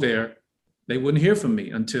would go there, they wouldn't hear from me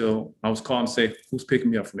until I was called and say, "Who's picking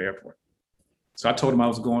me up from the airport?" So I told them I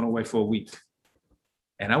was going away for a week.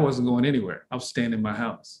 And I wasn't going anywhere. I was staying in my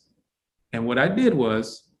house. And what I did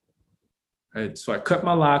was, so I cut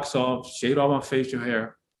my locks off, shaved all my facial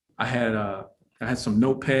hair. I had some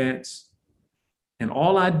notepads. And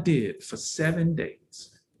all I did for 7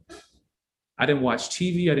 days, I didn't watch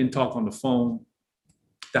TV. I didn't talk on the phone.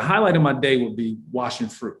 The highlight of my day would be washing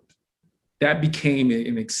fruit. That became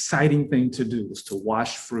an exciting thing to do, was to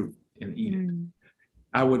wash fruit and eat it.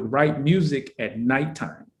 I would write music at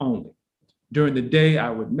nighttime only. During the day, I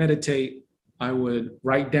would meditate. I would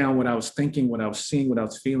write down what I was thinking, what I was seeing, what I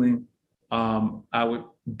was feeling. I would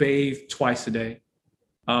bathe twice a day.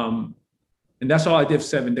 And that's all I did for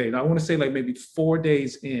 7 days. I want to say like maybe 4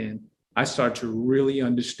 days in, I started to really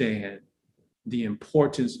understand the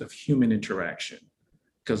importance of human interaction.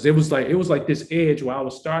 Because it was like this edge where I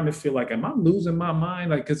was starting to feel like, am I losing my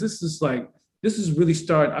mind? Like, because this is really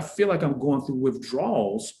starting, I feel like I'm going through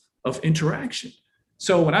withdrawals of interaction.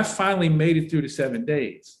 So when I finally made it through the 7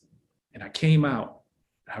 days and I came out,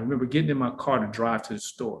 I remember getting in my car to drive to the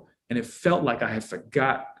store, and it felt like I had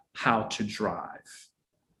forgot how to drive.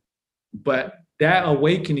 But that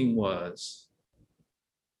awakening was,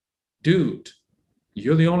 dude,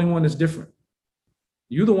 you're the only one that's different.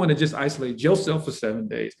 You're the one that just isolated yourself for 7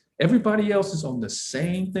 days. Everybody else is on the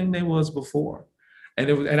same thing they was before.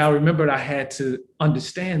 And I remembered I had to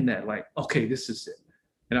understand that, like, okay, this is it.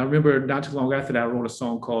 And I remember not too long after that, I wrote a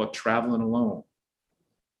song called Traveling Alone,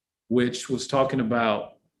 which was talking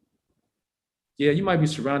about, yeah, you might be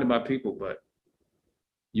surrounded by people, but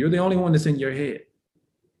you're the only one that's in your head.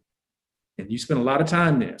 And you spend a lot of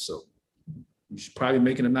time there. So you should probably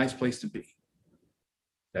make it a nice place to be.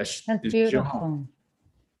 That's beautiful. Your home.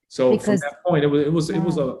 So because, from that point,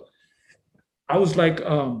 I was like,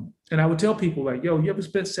 and I would tell people like, yo, you ever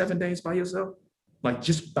spent 7 days by yourself? Like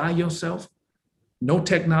just by yourself? No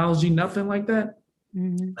technology, nothing like that?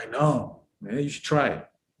 Mm-hmm. Like, no, man, you should try it.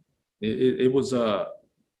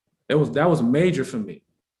 That was major for me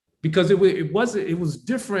because it was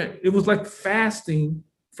different. It was like fasting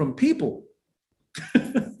from people.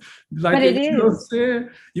 Like, but it is. You know what I'm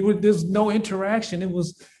saying? There's no interaction. It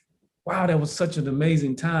was, wow, that was such an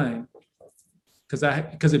amazing time. Because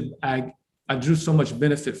I drew so much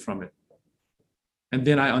benefit from it. And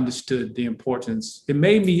then I understood the importance. It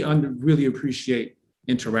made me really appreciate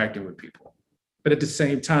interacting with people. But at the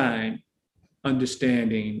same time,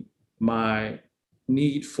 understanding my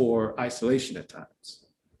need for isolation at times.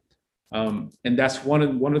 And that's one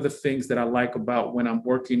of the things that I like about when I'm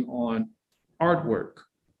working on artwork,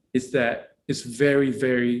 is that it's very,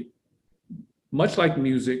 very much like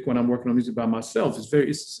music. When I'm working on music by myself,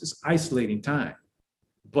 it's isolating time.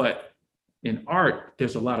 But in art,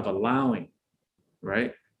 there's a lot of allowing,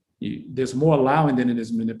 right? There's more allowing than it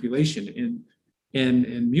is manipulation.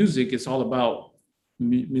 In music, it's all about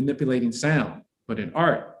manipulating sound. But in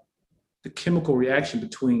art, the chemical reaction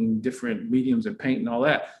between different mediums and paint and all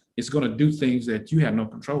that is going to do things that you have no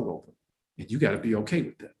control over. And you got to be okay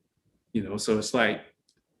with that. You know, so it's like,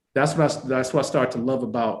 that's what I started to love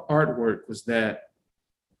about artwork, was that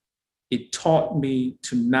it taught me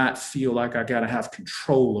to not feel like I got to have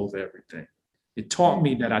control over everything. It taught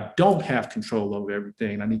me that I don't have control over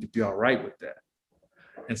everything. I need to be all right with that.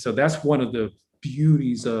 And so that's one of the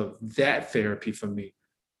beauties of that therapy for me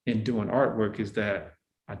in doing artwork, is that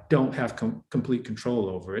I don't have complete control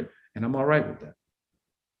over it, and I'm all right with that.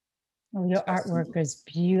 Well, your artwork is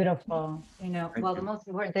beautiful. You know, well, the most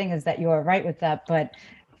important thing is that you are right with that, but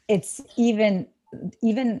it's even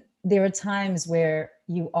there are times where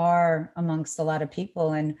you are amongst a lot of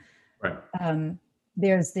people, and right.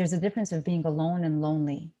 There's a difference of being alone and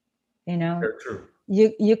lonely, you know. Very true.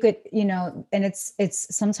 You could, you know, and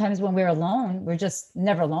it's sometimes when we're alone, we're just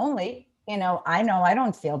never lonely. You know I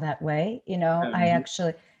don't feel that way. You know, I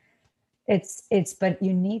actually, it's, but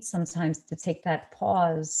you need sometimes to take that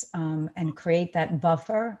pause and create that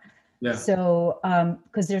buffer. Yeah. So,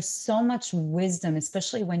 because there's so much wisdom,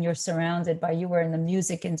 especially when you're surrounded by, you were in the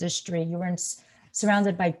music industry, you were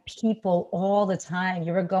surrounded by people all the time.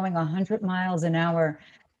 You were going 100 miles an hour.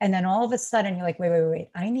 And then all of a sudden you're like, wait,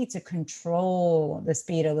 I need to control the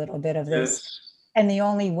speed a little bit of this. Yes. And the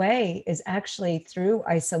only way is actually through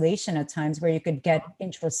isolation at times, where you could get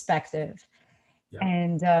introspective. Yeah.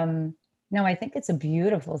 And no, I think it's a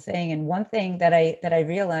beautiful thing. And one thing that I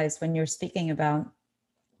realized when you're speaking about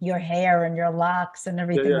your hair and your locks and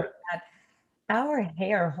everything like that, our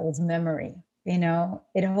hair holds memory, you know,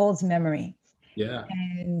 it holds memory. Yeah.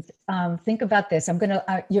 And think about this. I'm gonna.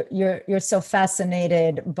 You're so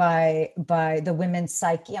fascinated by the women's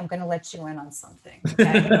psyche. I'm gonna let you in on something.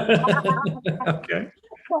 Okay. Okay.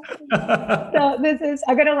 So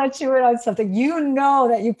I'm gonna let you in on something. You know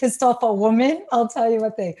that you pissed off a woman. I'll tell you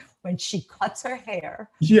what when she cuts her hair,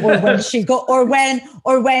 yes. or when she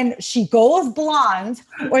goes blonde,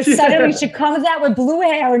 or suddenly she comes out with blue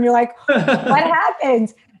hair, and you're like, what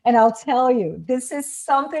happened? And I'll tell you, this is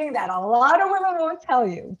something that a lot of women won't tell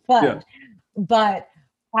you, but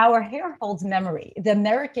our hair holds memory. The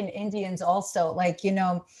American Indians also, like, you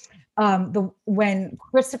know, when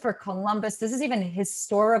Christopher Columbus, this is even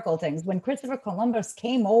historical things, when Christopher Columbus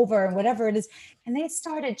came over and whatever it is, and they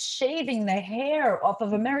started shaving the hair off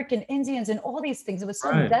of American Indians and all these things, it was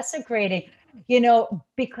so desecrating, you know,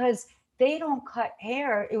 because they don't cut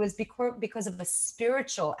hair. It was because of a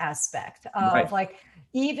spiritual aspect of like,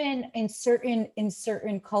 even in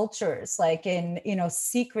certain cultures, like in, you know,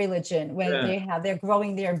 Sikh religion, when they're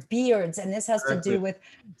growing their beards, and this has to do with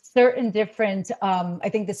certain different, I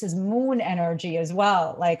think this is moon energy as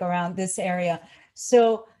well, like around this area.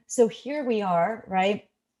 So here we are, right?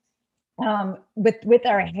 With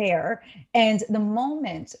our hair, and the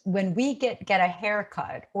moment when we get a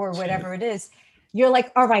haircut or whatever it is, you're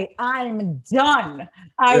like, all right, I'm done.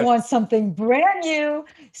 I want something brand new.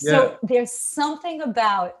 So there's something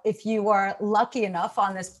about, if you are lucky enough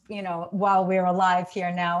on this, while we're alive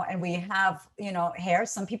here now and we have, hair,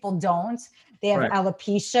 some people don't. They have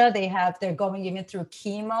alopecia, they're going even through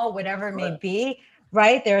chemo, whatever it may be,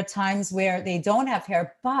 right? There are times where they don't have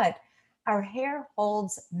hair, but our hair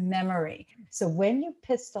holds memory. So when you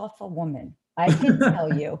pissed off a woman, I can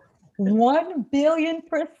tell you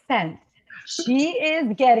 1,000,000,000%, she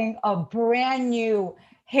is getting a brand new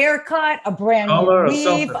haircut, a brand new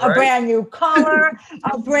weave, a brand new color,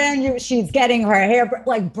 she's getting her hair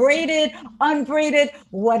like braided, unbraided,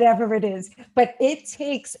 whatever it is. But it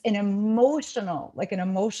takes an emotional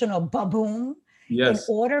baboom in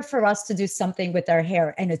order for us to do something with our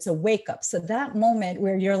hair. And it's a wake up. So that moment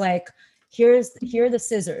where you're like, here are the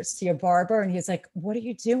scissors to your barber. And he's like, what are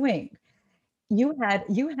you doing? You had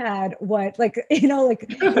what,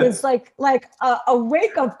 it was like a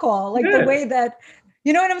wake up call, the way that,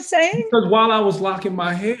 you know what I'm saying? Because while I was locking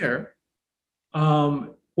my hair,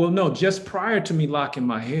 just prior to me locking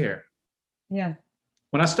my hair. Yeah.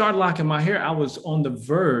 When I started locking my hair, I was on the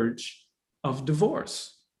verge of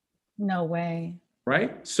divorce. No way.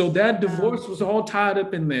 Right. So that divorce was all tied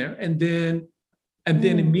up in there. And then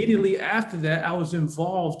immediately after that, I was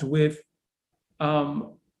involved with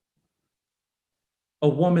a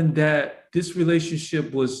woman that this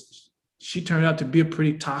relationship she turned out to be a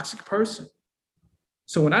pretty toxic person.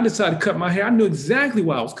 So when I decided to cut my hair, I knew exactly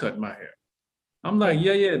why I was cutting my hair. I'm like,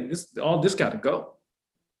 this got to go.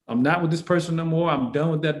 I'm not with this person no more. I'm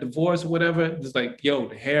done with that divorce or whatever. It's like, the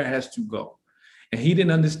hair has to go. And he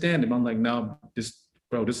didn't understand it. I'm like, no, this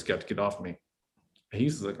has got to get off me. And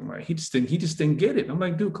he's looking right. He just didn't get it. I'm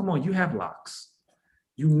like, dude, come on, you have locks.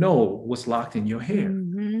 You know what's locked in your hair.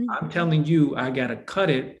 Mm-hmm. I'm telling you, I got to cut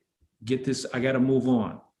it, get this, I got to move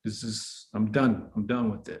on. I'm done. I'm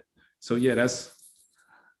done with it. So that's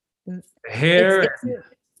hair.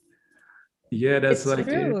 That's like,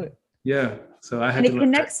 true. So I had to.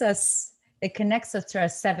 It connects us to our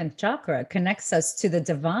seventh chakra, it connects us to the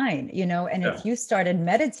divine, and if you started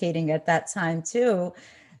meditating at that time too,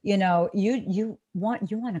 you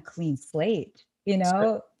want a clean slate, you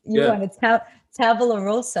want a tabula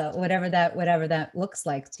rasa, whatever that looks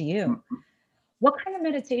like to you. Mm-hmm. What kind of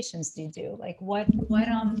meditations do you do? Like what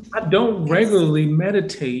I don't regularly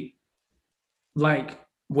meditate like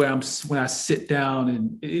when I sit down,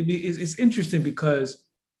 and it's interesting because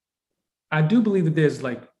I do believe that there's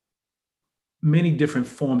like many different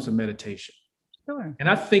forms of meditation. Sure. And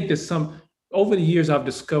I think that over the years, I've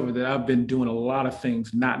discovered that I've been doing a lot of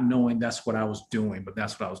things, not knowing that's what I was doing, but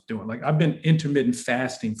that's what I was doing. Like I've been intermittent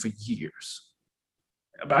fasting for years,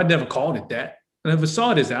 but I never called it that. I never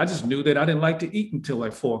saw it as that. I just knew that I didn't like to eat until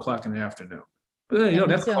like 4:00 in the afternoon. But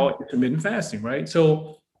that's called intermittent fasting, right?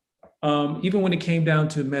 So even when it came down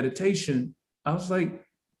to meditation, I started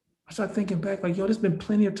thinking back, like, there's been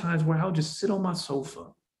plenty of times where I'll just sit on my sofa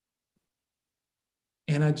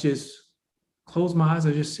and I just close my eyes,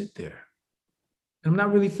 I just sit there. And I'm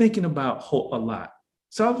not really thinking about a lot.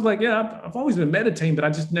 So I was like, I've always been meditating, but I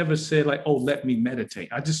just never said like, oh, let me meditate.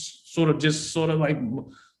 I just sort of like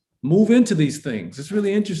move into these things. It's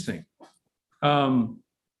really interesting. And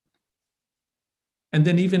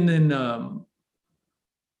then even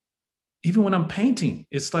when I'm painting,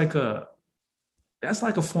 it's like that's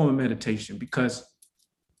like a form of meditation because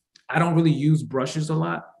I don't really use brushes a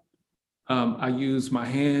lot. I use my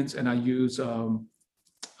hands and I use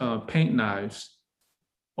paint knives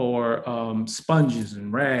or sponges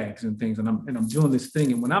and rags and things. And I'm doing this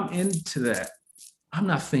thing. And when I'm into that, I'm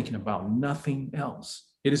not thinking about nothing else.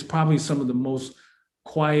 It is probably some of the most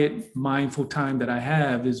quiet, mindful time that I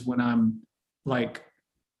have is when I'm like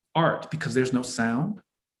art, because there's no sound.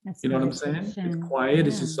 That's you know what I'm saying? It's quiet. Yeah.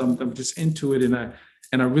 It's just I'm just into it, and I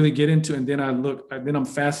really get into it. And then then I'm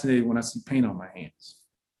fascinated when I see paint on my hands.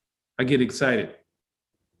 I get excited.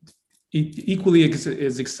 Equally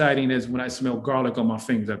as exciting as when I smell garlic on my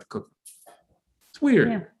fingers after cooking. It's weird.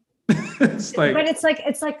 Yeah. It's like, but it's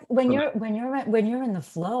like when you're in the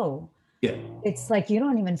flow. Yeah. It's like you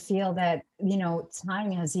don't even feel that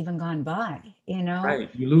time has even gone by. Right.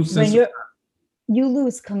 You lose sense of time. You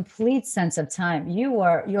lose complete sense of time.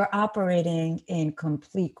 You're operating in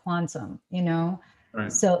complete quantum.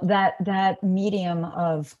 Right. So that medium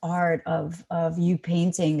of art of you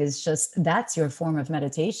painting is that's your form of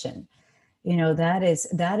meditation.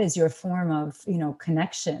 That is your form of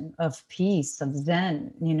connection, of peace, of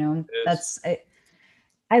Zen.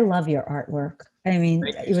 I love your artwork. I mean,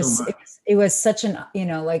 it was such an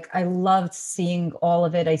I loved seeing all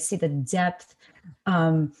of it. I see the depth,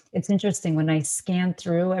 It's interesting when I scan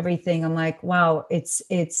through everything, I'm like, wow, it's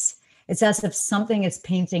as if something is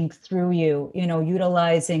painting through you,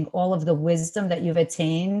 utilizing all of the wisdom that you've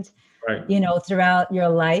attained, Right. Throughout your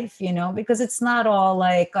life, because it's not all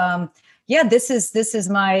like, yeah, this is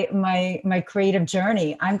my creative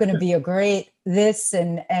journey. I'm going to be a great this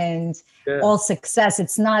and Yeah. all success.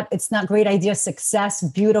 It's not great idea, success,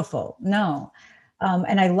 beautiful. No.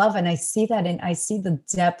 And I love, and I see that, and I see the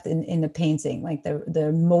depth in the painting, like the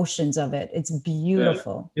emotions of it. It's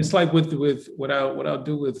beautiful. Yeah. It's like with what I'll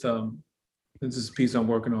do with this is a piece I'm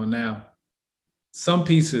working on now. Some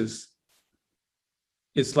pieces,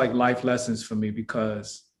 it's like life lessons for me,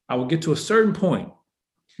 because I will get to a certain point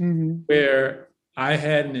where I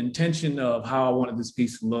had an intention of how I wanted this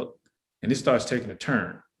piece to look, and it starts taking a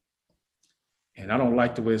turn, and I don't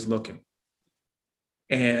like the way it's looking.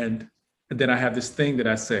 And then I have this thing that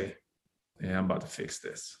I say, yeah, I'm about to fix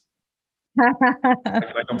this.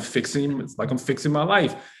 like I'm fixing my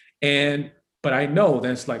life. But I know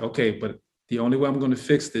that's like, okay, but the only way I'm going to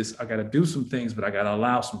fix this, I got to do some things, but I got to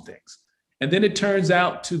allow some things. And then it turns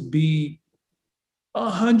out to be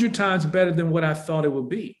 100 times better than what I thought it would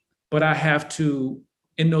be. But I have to,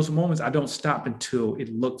 in those moments, I don't stop until it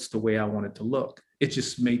looks the way I want it to look. It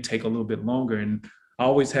just may take a little bit longer. And I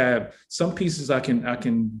always have some pieces I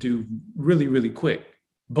can do really, really quick,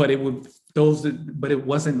 but it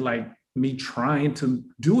wasn't like me trying to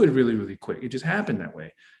do it really, really quick. It just happened that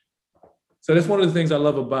way. So that's one of the things I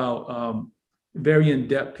love about very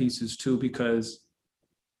in-depth pieces too, because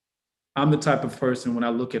I'm the type of person, when I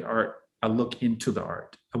look at art, I look into the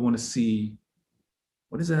art. I want to see,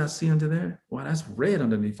 what is that I see under there? Wow, that's red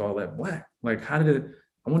underneath all that black. Like, I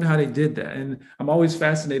wonder how they did that. And I'm always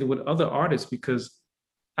fascinated with other artists, because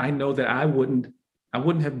I know that I wouldn't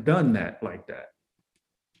have done that like that.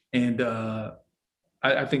 And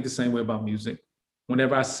I think the same way about music.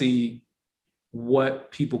 Whenever I see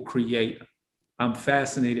what people create, I'm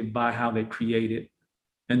fascinated by how they create it.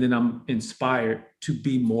 And then I'm inspired to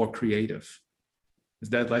be more creative.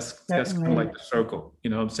 That's kind of like the circle, you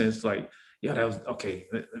know what I'm saying? It's like, yeah, that was okay.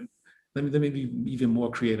 Let me be even more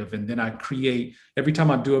creative. And then I create, every time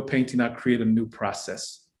I do a painting, I create a new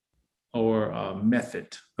process or a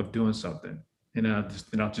method of doing something. And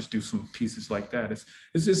I'll just do some pieces like that.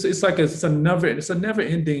 It's a never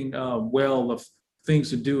ending well of things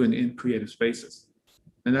to do in creative spaces.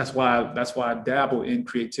 And that's why I dabble in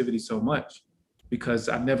creativity so much, because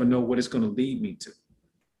I never know what it's going to lead me to.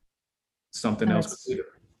 Something else.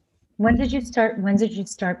 When did you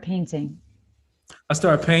start painting? I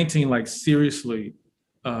started painting like seriously.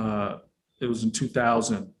 It was in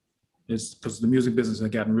 2000. It's because the music business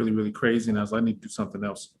had gotten really, really crazy, and I was like, I need to do something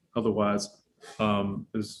else. Otherwise,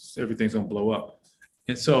 everything's gonna blow up.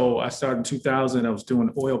 And so I started in 2000. I was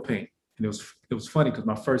doing oil paint, and it was funny because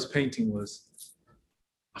my first painting was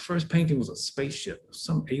a spaceship,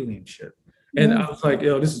 some alien ship. And I was like,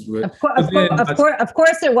 yo, this is weird. Of course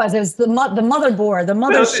it was. It was the motherboard, the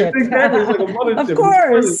mothership. Exactly, it was like a mothership. Of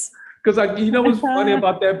course. Because you know what's funny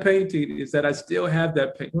about that painting is that I still have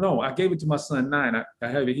that paint. No, I gave it to my son Nine. I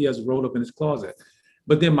have it. He has it rolled up in his closet.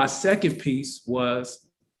 But then my second piece was,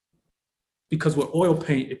 because with oil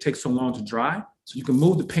paint, it takes so long to dry, so you can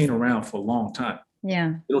move the paint around for a long time.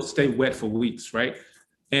 Yeah, it'll stay wet for weeks, right?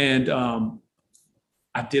 And I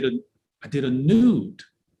did a nude,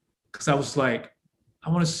 because I was like, I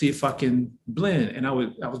want to see if I can blend. And I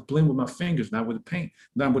was blend with my fingers, not with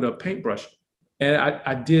a paintbrush. And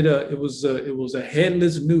it was a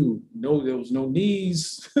headless nude. No, there was no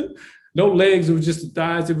knees, no legs. It was just the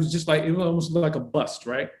thighs. It was almost like a bust,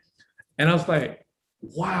 right? And I was like,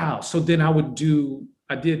 wow. So then I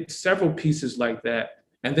did several pieces like that.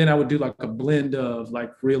 And then I would do like a blend of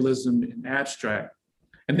like realism and abstract.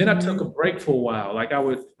 And then I took a break for a while. Like I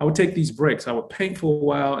would take these breaks. I would paint for a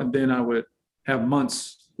while, and then I would have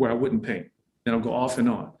months where I wouldn't paint. Then I'll go off and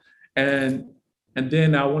on. And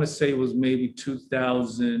then I want to say it was maybe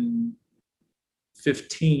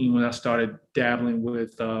 2015 when I started dabbling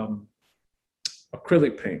with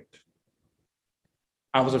acrylic paint.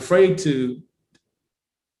 I was afraid to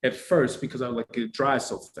at first, because I was like, it dries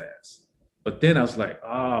so fast. But then I was like,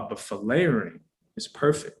 but for layering, it's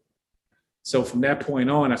perfect. So from that point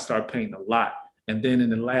on, I started painting a lot. And then in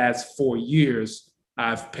the last 4 years,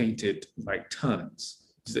 I've painted like tons.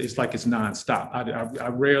 It's like it's nonstop.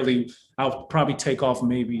 I'll probably take off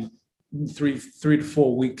maybe three to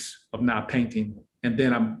 4 weeks of not painting, and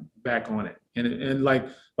then I'm back on it. And like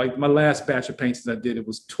my last batch of paintings I did, it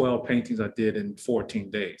was 12 paintings I did in 14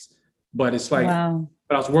 days. But it's like, wow.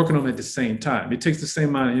 But I was working on it at the same time. It takes the same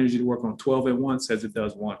amount of energy to work on 12 at once as it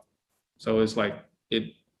does one. So it's like,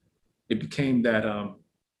 it it became that,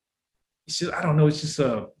 it's just, I don't know, it's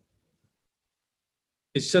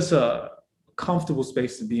just a comfortable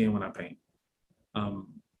space to be in when I paint.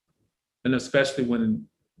 And especially when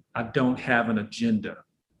I don't have an agenda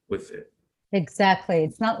with it. Exactly.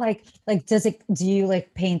 It's not like do you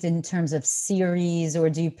like paint in terms of series, or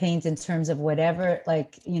do you paint in terms of whatever,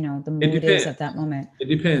 like, the mood is at that moment? It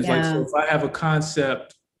depends. Like, so Yeah. if I have a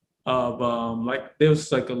concept of, like, there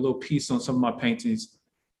was like a little piece on some of my paintings,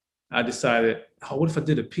 I decided, oh, what if I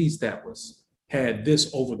did a piece that had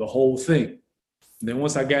this over the whole thing? And then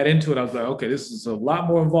once I got into it, I was like, okay, this is a lot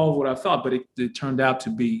more involved than what I thought, but it turned out to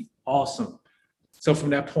be awesome. So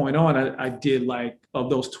from that point on, I did, like, of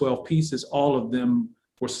those 12 pieces, all of them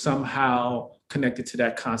were somehow connected to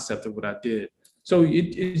that concept of what I did. So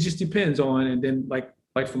it just depends on, and then like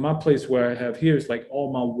for my place where I have here, it's like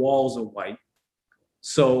all my walls are white.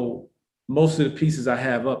 So most of the pieces I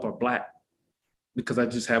have up are black because I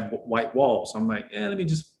just have white walls. I'm like, let me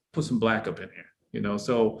just put some black up in here,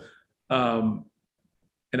 So, and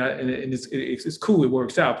it's cool. It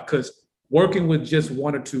works out because working with just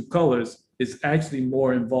one or two colors is actually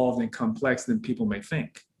more involved and complex than people may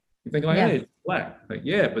think. You think like, hey, it's black. Like,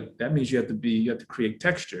 yeah, but that means you have to create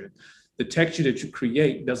texture. The texture that you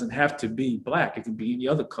create doesn't have to be black. It can be any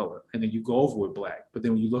other color. And then you go over with black. But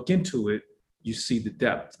then when you look into it, you see the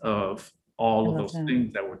depth of all of those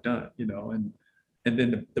things that were done, and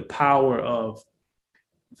then the power of,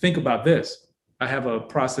 think about this. I have a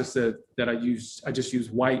process that I just use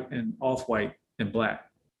white and off-white and black.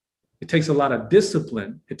 It takes a lot of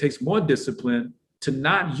discipline. It takes more discipline to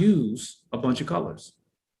not use a bunch of colors.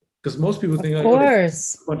 Because most people think, of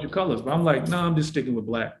course, a bunch of colors, but I'm like, no, I'm just sticking with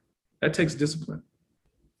black. That takes discipline.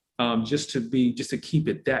 Just to keep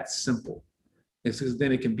it that simple. It's because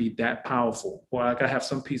then it can be that powerful. Or like I have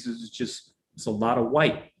some pieces, it's a lot of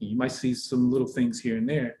white. You might see some little things here and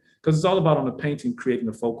there, because it's all about, on the painting, creating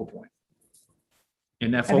a focal point.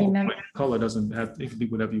 And that focal point color doesn't have, it can be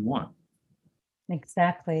whatever you want.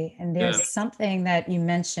 Exactly. And there's something that you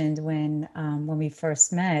mentioned when we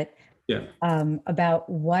first met, about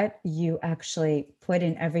what you actually put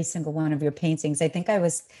in every single one of your paintings. I think I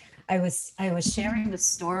was sharing the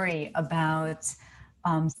story about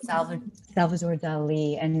Salvador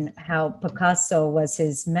Dali and how Picasso was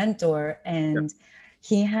his mentor, and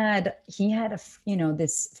he had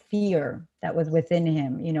this fear that was within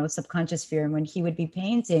him, subconscious fear. And when he would be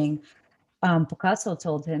painting, Picasso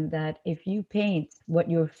told him that if you paint what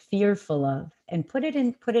you're fearful of and put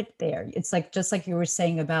it there, it's like, just like you were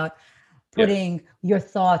saying about putting your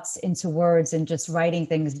thoughts into words and just writing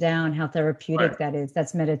things down, how therapeutic that is.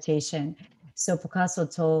 That's meditation. So Picasso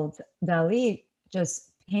told Dali,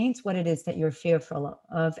 just paint what it is that you're fearful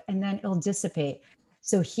of, and then it'll dissipate.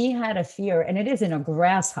 So he had a fear, and it isn't a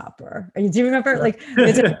grasshopper. Do you remember? Like,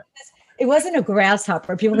 it wasn't a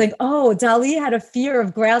grasshopper. People think, oh, Dali had a fear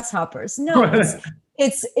of grasshoppers. No,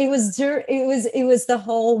 it was the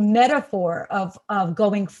whole metaphor of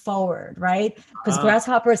going forward, right? Because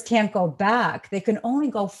grasshoppers can't go back; they can only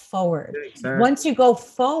go forward. Exactly. Once you go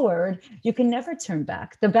forward, you can never turn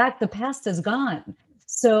back. The past is gone.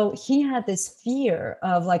 So he had this fear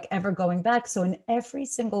of like ever going back. So in every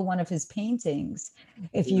single one of his paintings,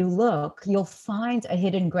 if you look, you'll find a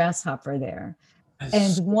hidden grasshopper there.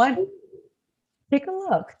 And take a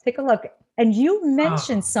look. And you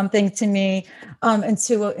mentioned something to me,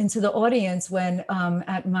 into the audience when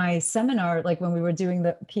at my seminar, like when we were doing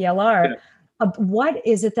the PLR. What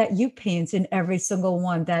is it that you paint in every single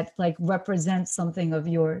one that like represents something of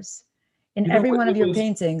yours? In every one of your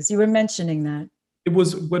paintings, you were mentioning that. It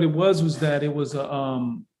was that it was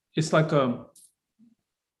it's like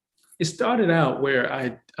it started out where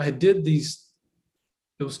I did these.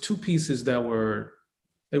 There was two pieces that were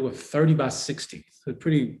 30 by 60. So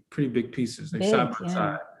pretty big pieces. They side by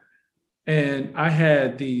side. And I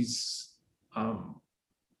had these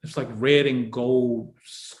it's like red and gold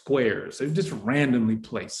squares. They were just randomly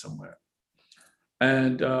placed somewhere.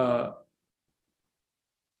 And my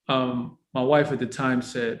wife at the time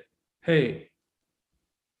said, "Hey,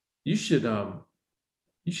 you should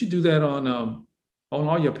do that on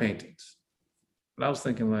all your paintings." But I was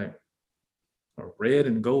thinking, like, a red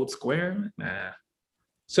and gold square? Nah.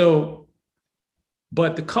 So,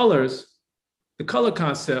 but the color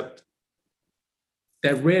concept,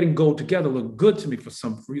 that red and gold together looked good to me for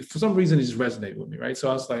some reason. It just resonated with me, right? So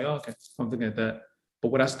I was like, oh, okay, I'm looking at that.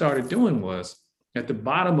 But what I started doing was, at the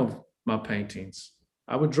bottom of my paintings,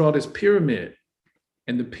 I would draw this pyramid,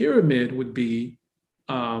 and the pyramid would be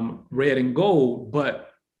red and gold, but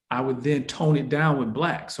I would then tone it down with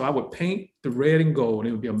black. So I would paint the red and gold, and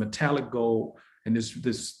it would be a metallic gold and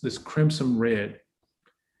this crimson red.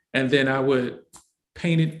 And then I would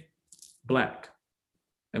paint it black.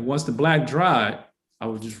 And once the black dried, I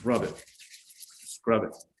would just rub it, scrub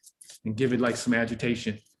it, and give it like some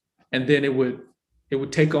agitation. And then it would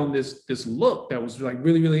take on this look that was like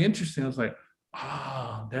really, really interesting. I was like,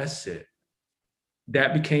 that's it.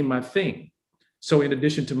 That became my thing. So in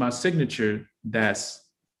addition to my signature, that's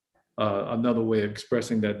another way of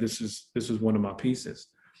expressing that this is one of my pieces.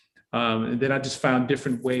 And then I just found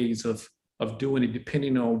different ways of doing it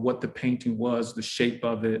depending on what the painting was, the shape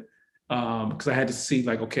of it. Because I had to see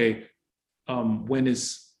like, okay, when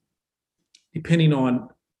is depending on,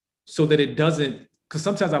 so that it doesn't, because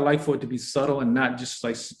sometimes I like for it to be subtle and not just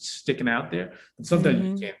like sticking out there. And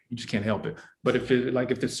sometimes you just can't help it. But if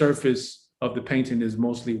the surface of the painting is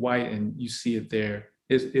mostly white and you see it there,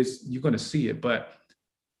 you're going to see it. But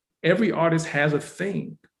every artist has a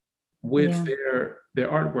thing with their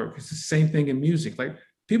artwork. It's the same thing in music. Like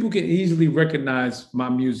people can easily recognize my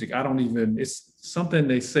music. It's something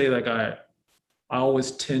they say, like I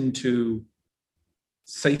always tend to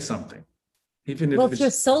say something. Even if it's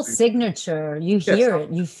your soul signature. You hear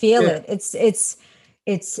it, you feel it. It's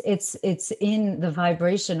in the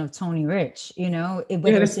vibration of Tony Rich, whether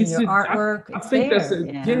it's in your artwork. I think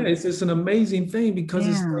it's just an amazing thing because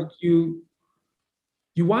it's like you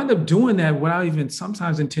wind up doing that without even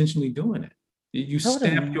sometimes intentionally doing it. You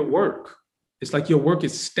stamp your work. It's like your work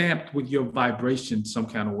is stamped with your vibration some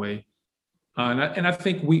kind of way. And I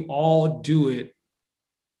think we all do it.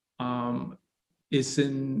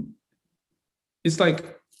 It's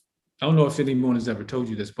like, I don't know if anyone has ever told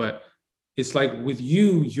you this, but it's like with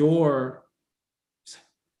you,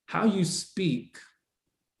 how you speak,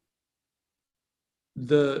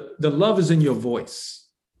 the love is in your voice.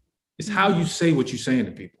 It's how you say what you're saying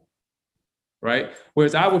to people, right?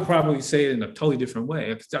 Whereas I would probably say it in a totally different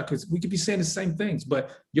way, because we could be saying the same things, but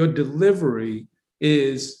your delivery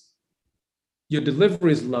is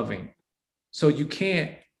loving. So you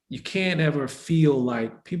can't ever feel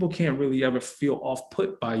like, people can't really ever feel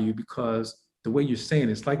off-put by you because the way you're saying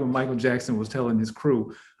it. It's like when Michael Jackson was telling his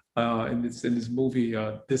crew in this movie,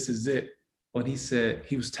 This Is It, when he said,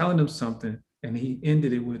 he was telling them something and he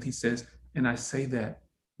ended it with, he says, and I say that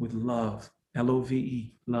with love,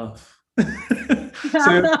 L-O-V-E, love.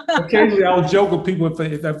 So occasionally I'll joke with people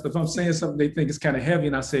if I'm saying something they think is kind of heavy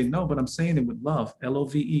and I say, no, but I'm saying it with love,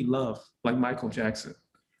 L-O-V-E, love, like Michael Jackson.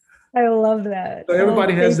 I love that. So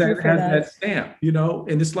everybody has that stamp,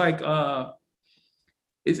 and it's like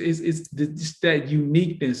it's just that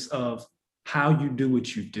uniqueness of how you do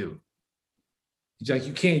what you do. It's like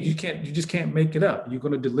you just can't make it up. You're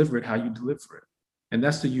going to deliver it how you deliver it, and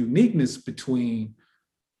that's the uniqueness between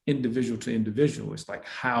individual to individual. It's like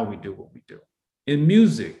how we do what we do. In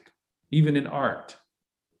music, even in art,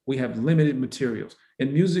 we have limited materials.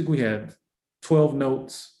 In music, we have 12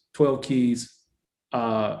 notes, 12 keys,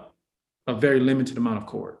 a very limited amount of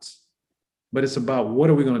chords. But it's about what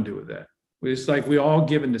are we going to do with that? It's like we're all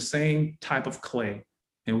given the same type of clay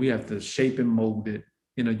and we have to shape and mold it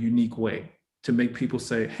in a unique way to make people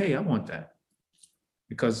say, hey, I want that.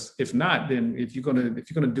 Because if not, then if you're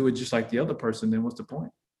gonna do it just like the other person, then what's the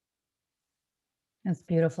point? That's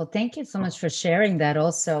beautiful. Thank you so much for sharing that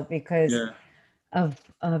also, because of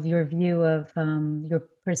your view of your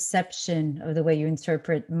perception of the way you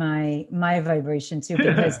interpret my vibration too,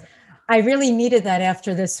 because I really needed that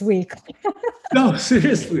after this week. No,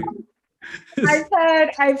 seriously.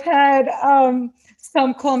 I've had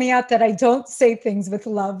some call me out that I don't say things with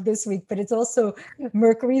love this week, but it's also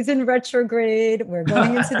Mercury's in retrograde. We're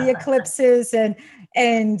going into the eclipses, and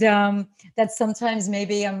that sometimes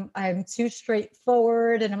maybe I'm too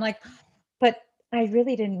straightforward, and I'm like, but I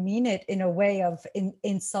really didn't mean it in a way of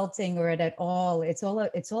insulting or at all. It's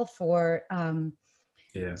all for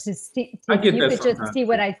to see. I get you that could just see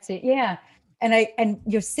what I see. Yeah. And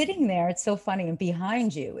you're sitting there, it's so funny. And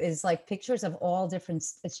behind you is like pictures of all different,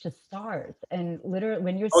 it's just stars. And literally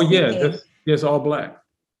when you're speaking, it's all black.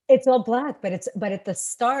 It's all black, but the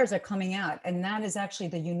stars are coming out. And that is actually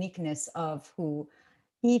the uniqueness of who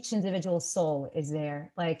each individual soul is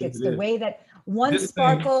there. Like it's the way that one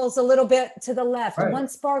sparkles a little bit to the left, and one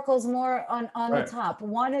sparkles more on the top.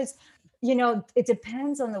 One is, it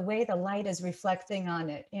depends on the way the light is reflecting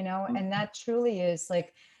on it, and that truly is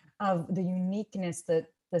like, of the uniqueness, the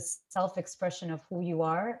self-expression of who you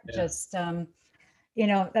are. Just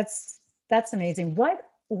that's amazing. What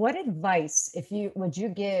advice would you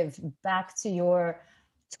give back to your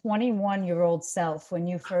 21-year-old self when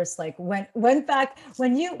you first went back,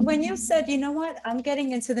 when you said, you know what, I'm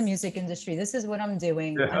getting into the music industry, this is what I'm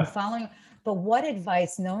doing, I'm following, but what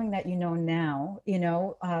advice, knowing that now,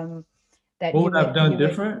 that what would I have done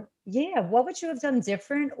different? Yeah, what would you have done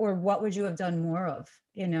different, or what would you have done more of,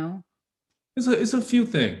 you know? It's a few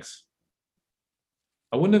things.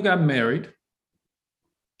 I wouldn't have gotten married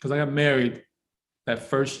because I got married that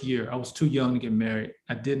first year. I was too young to get married.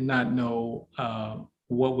 I did not know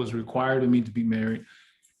what was required of me to be married.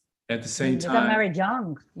 At the same You got time, married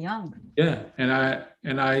young, young. yeah, and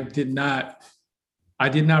I did not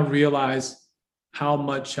realize how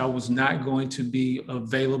much I was not going to be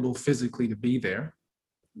available physically to be there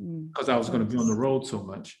because I was going to be on the road so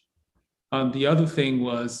much. The other thing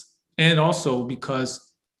was, and also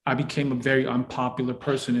because I became a very unpopular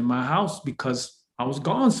person in my house because I was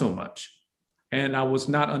gone so much. And I was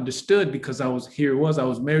not understood because I was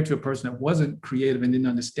married to a person that wasn't creative and didn't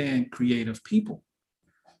understand creative people.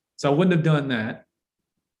 So I wouldn't have done that.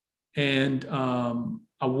 And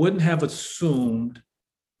I wouldn't have assumed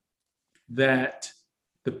that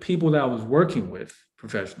the people that I was working with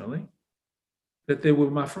professionally, that they were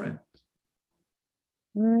my friends.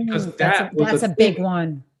 Because that's a big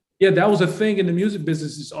one. Yeah, that was a thing in the music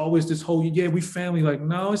business. It's always this whole, yeah, we family. Like,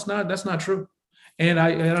 no, it's not. That's not true. And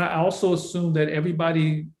I also assumed that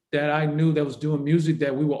everybody that I knew that was doing music,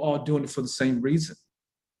 that we were all doing it for the same reason.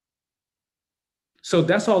 So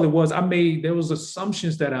that's all it was. There was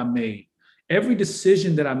assumptions that I made. Every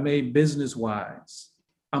decision that I made business-wise,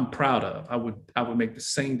 I'm proud of. I would make the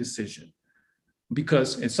same decision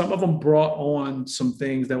and some of them brought on some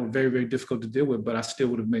things that were very, very difficult to deal with, but I still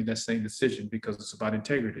would have made that same decision because it's about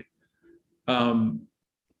integrity.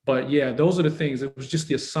 But yeah, those are the things. It was just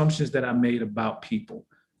the assumptions that I made about people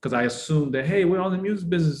because I assumed that, hey, we're all in the music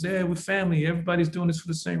business. Yeah, we're family. Everybody's doing this for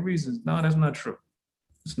the same reasons. No, that's not true.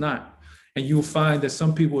 It's not. And you'll find that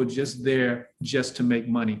some people are just there just to make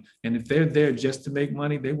money. And if they're there just to make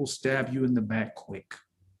money, they will stab you in the back quick.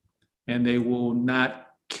 And they will not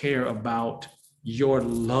care about your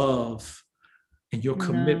love and your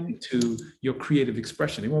commitment to your creative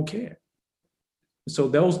expression. They won't care. So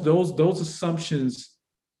those assumptions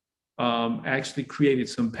actually created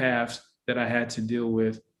some paths that I had to deal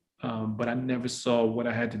with, but I never saw what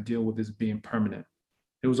I had to deal with as being permanent.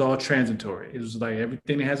 It was all transitory. It was like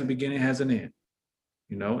everything that has a beginning has an end,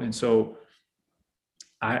 you know? And so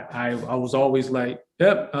I was always like,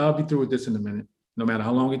 yep, I'll be through with this in a minute. No matter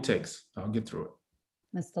how long it takes, I'll get through it.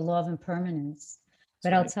 That's the law of impermanence.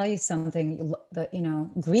 But I'll tell you something,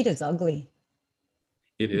 greed is ugly.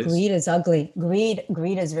 It is. Greed is ugly. Greed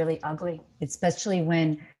is really ugly, especially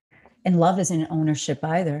when, and love isn't ownership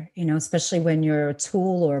either, especially when you're a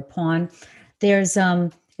tool or a pawn.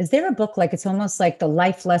 Is there a book, like, it's almost like the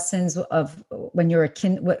life lessons of when you're a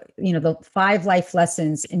kid, the 5 life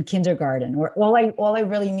lessons in kindergarten, where all I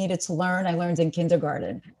really needed to learn, I learned in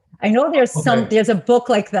kindergarten. I know there's a book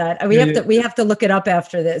like that. We have to look it up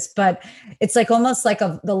after this, but it's like almost like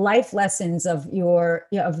the life lessons of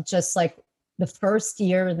of just like the first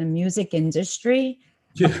year in the music industry,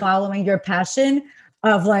 of following your passion,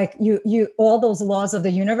 of like you all those laws of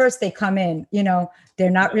the universe, they come in,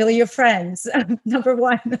 they're not really your friends. Number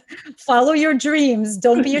 1, follow your dreams.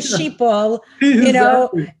 Don't be a sheeple.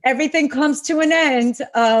 Exactly. Everything comes to an end.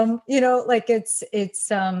 Like it's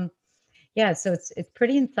yeah, so it's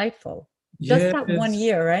pretty insightful. Just that 1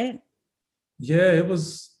 year, right? Yeah, it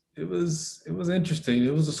was interesting.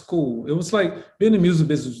 It was a school. It was like being in the music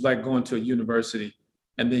business was like going to a university,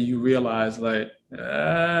 and then you realize like,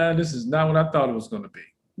 this is not what I thought it was going to be.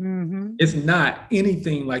 Mm-hmm. It's not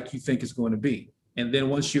anything like you think it's going to be. And then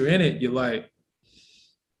once you're in it, you're like,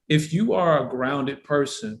 if you are a grounded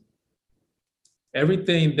person,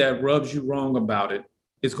 everything that rubs you wrong about it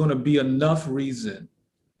is going to be enough reason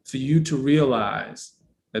for you to realize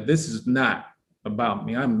that this is not about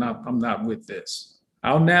me. I'm not with this.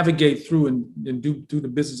 I'll navigate through and do the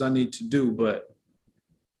business I need to do, but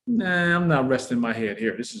I'm not resting my head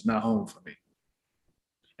here. This is not home for me.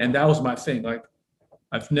 And that was my thing. Like,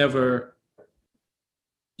 I've never,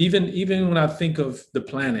 even when I think of the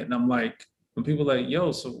planet, and I'm like, when people are like,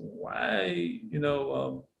 yo, so why,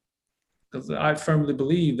 because I firmly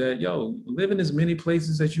believe that, live in as many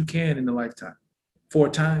places as you can in a lifetime for a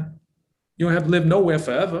time. You don't have to live nowhere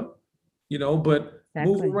forever, but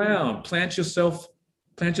move around, plant yourself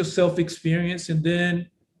experience, and then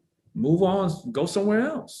move on, go somewhere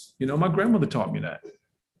else. My grandmother taught me that.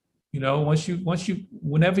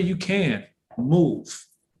 Whenever you can, move,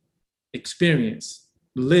 experience,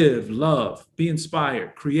 live, love, be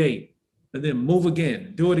inspired, create, and then move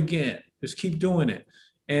again, do it again. Just keep doing it.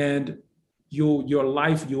 And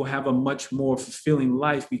you'll have a much more fulfilling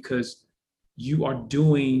life because you are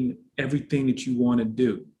doing everything that you want to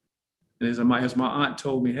do. And as my aunt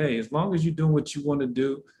told me, hey, as long as you're doing what you want to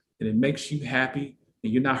do and it makes you happy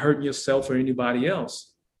and you're not hurting yourself or anybody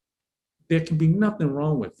else, there can be nothing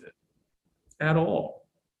wrong with it at all.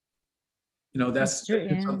 You know, that's true,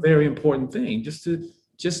 it's a yeah. very important thing, just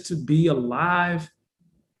to be alive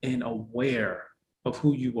and aware of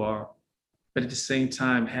who you are, but at the same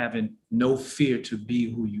time having no fear to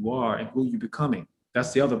be who you are and who you're becoming.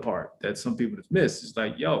 That's the other part that some people have missed. It's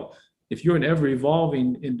like, yo, if you're an ever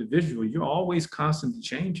evolving individual, you're always constantly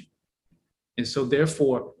changing. And so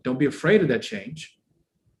therefore, don't be afraid of that change.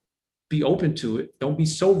 Be open to it. Don't be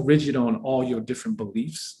so rigid on all your different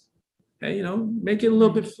beliefs. And, you know, make it a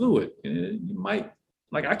little bit fluid. You might,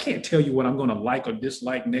 like, I can't tell you what I'm going to like or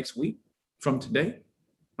dislike next week from today.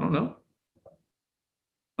 I don't know.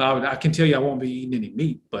 I can tell you I won't be eating any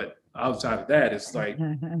meat, but outside of that, it's like,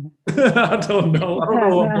 I don't know. I don't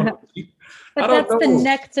know what I'm going to eat. But that's the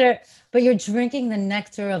nectar, but you're drinking the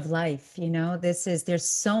nectar of life. You know, there's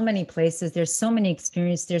so many places, there's so many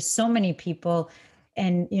experiences, there's so many people.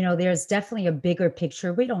 And, you know, there's definitely a bigger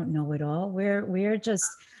picture. We don't know it all.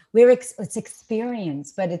 It's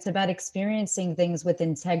experience, but it's about experiencing things with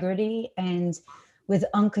integrity and with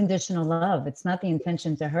unconditional love. It's not the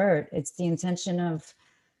intention to hurt. It's the intention of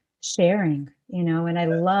sharing, you know. And I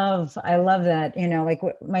love that, you know, like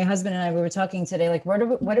my husband and I, we were talking today, like, what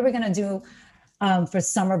are we going to do for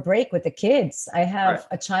summer break with the kids? I have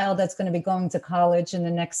a child that's going to be going to college in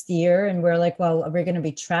the next year. And we're like, well, we're going to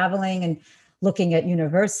be traveling and looking at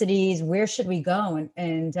universities. Where should we go?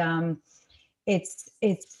 And it's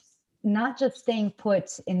not just staying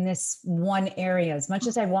put in this one area. As much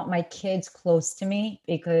as I want my kids close to me,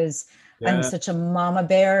 because I'm such a mama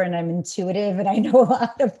bear and I'm intuitive and I know a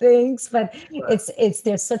lot of things, but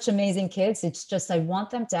they're such amazing kids. It's just, I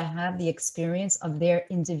want them to have the experience of their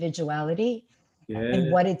individuality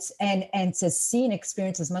and what it's, and to see and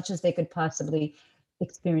experience as much as they could possibly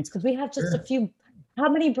experience. Because we have just a few, how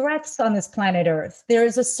many breaths on this planet Earth? There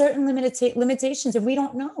is a certain limitations and we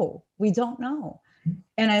don't know.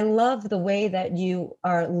 And I love the way that you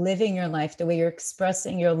are living your life, the way you're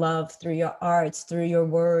expressing your love through your arts, through your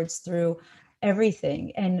words, through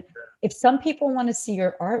everything. And if some people want to see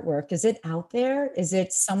your artwork, is it out there? Is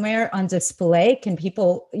it somewhere on display? Can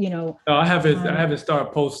people, you know? No, I haven't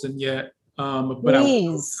started posting yet. But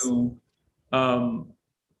please. I will soon.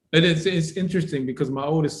 It's interesting because my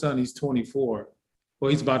oldest son, he's 24.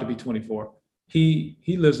 Well, he's about to be 24. He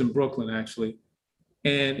lives in Brooklyn, actually.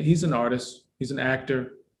 And he's an artist. He's an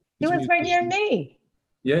actor. He was right near me.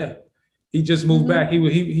 Yeah. He just moved back.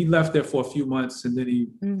 He left there for a few months and then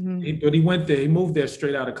he went there. He moved there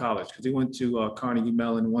straight out of college because he went to Carnegie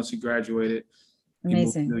Mellon. Once he graduated, he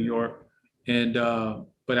moved to New York. And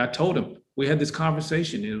but I told him, we had this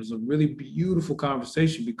conversation. It was a really beautiful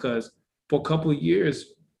conversation because for a couple of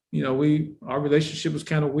years, you know, our relationship was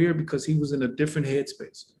kind of weird because he was in a different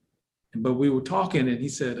headspace. But we were talking and he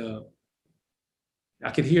said,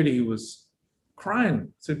 I could hear that he was crying.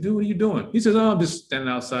 I said, dude, what are you doing? He says, oh, I'm just standing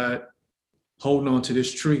outside holding on to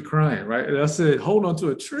this tree crying, right? And I said, hold on to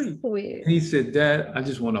a tree. Weird. He said, Dad, I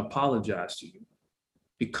just want to apologize to you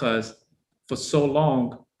because for so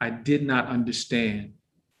long, I did not understand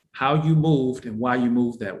how you moved and why you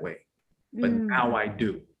moved that way. But now I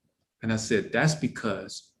do. And I said, that's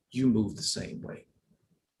because you move the same way.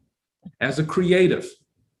 As a creative,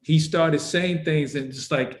 he started saying things and just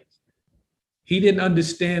like, he didn't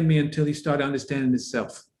understand me until he started understanding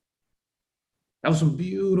himself. That was a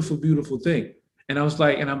beautiful, beautiful thing. And I was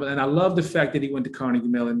like, and I love the fact that he went to Carnegie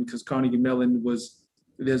Mellon because Carnegie Mellon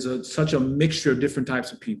there's such a mixture of different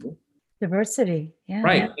types of people. Diversity, yeah.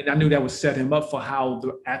 Right, and I knew that would set him up for how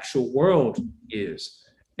the actual world is.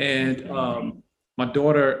 And my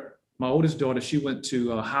oldest daughter, she went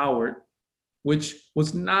to Howard, which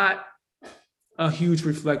was not a huge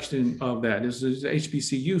reflection of that. This is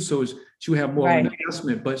HBCU, so she would have more of an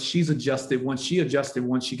adjustment, but she adjusted once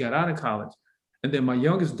she got out of college. And then my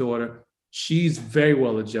youngest daughter, she's very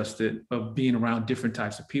well adjusted of being around different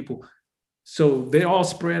types of people. So they're all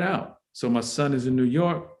spread out. So my son is in New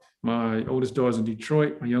York, my oldest daughter's in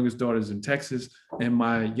Detroit, my youngest daughter is in Texas, and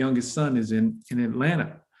my youngest son is in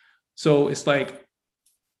Atlanta. So it's like,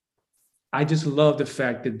 I just love the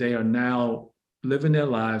fact that they are now living their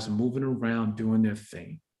lives, moving around, doing their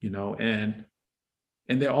thing, you know, and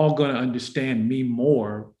they're all going to understand me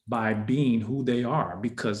more by being who they are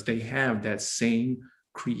because they have that same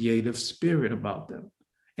creative spirit about them.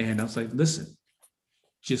 And I was like, listen,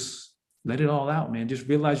 just let it all out, man. Just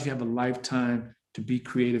realize you have a lifetime to be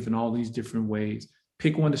creative in all these different ways.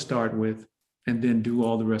 Pick one to start with and then do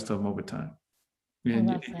all the rest of them over time.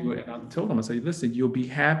 And I told them, I said, listen, you'll be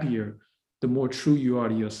happier the more true you are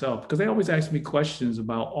to yourself. Because they always ask me questions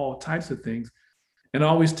about all types of things. And I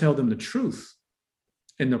always tell them the truth.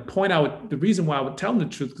 And the reason why I would tell them the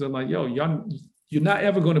truth, because I'm like, yo, you're not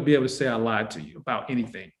ever going to be able to say I lied to you about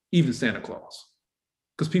anything, even Santa Claus.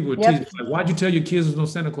 Because people would tease me, like, why'd you tell your kids there's no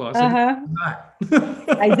Santa Claus? I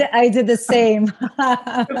said, I did the same.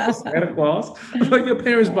 Santa Claus. Like, your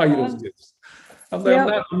parents buy you those gifts. I'm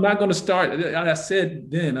like, I'm not going to start. I said,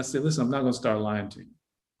 listen, I'm not going to start lying to you.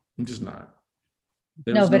 I'm just not.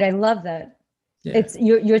 But I love that. Yeah. It's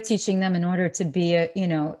you're teaching them in order to be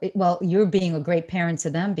you're being a great parent to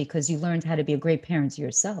them because you learned how to be a great parent to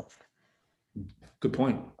yourself. Good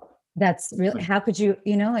point. That's really, how could you,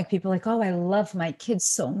 like people like, oh, I love my kids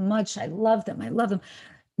so much. I love them.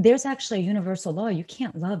 There's actually a universal law. You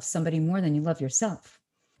can't love somebody more than you love yourself.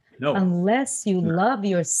 No. Unless you love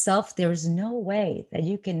yourself, there's no way that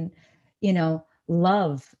you can,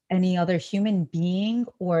 love any other human being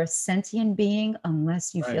or sentient being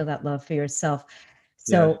unless you feel that love for yourself.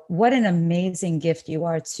 So what an amazing gift you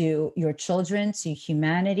are to your children, to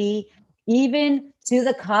humanity, even to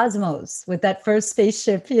the cosmos with that first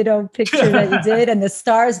spaceship, picture that you did and the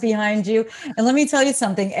stars behind you. And let me tell you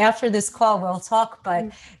something, after this call, we'll talk,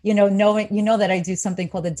 but knowing that I do something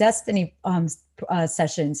called the Destiny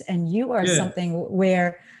sessions, and you are something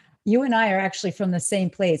where you and I are actually from the same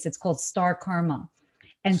place. It's called Star Karma.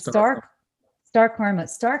 And Star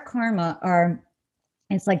Karma are,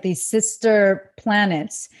 it's like these sister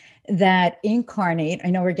planets that incarnate.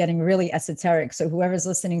 I know we're getting really esoteric, so whoever's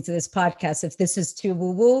listening to this podcast, if this is too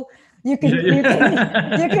woo-woo, you can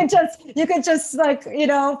just like,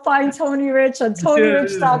 find Tony Rich on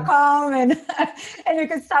TonyRich.com and you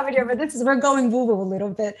can stop it here. But we're going woo-woo a little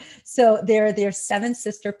bit. So there are 7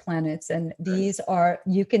 sister planets, and these are,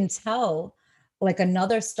 you can tell, like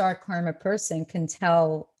another Star Karma person can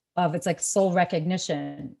tell of, it's like soul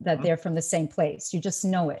recognition that they're from the same place. You just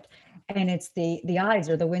know it. And it's the eyes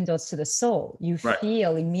are the windows to the soul. You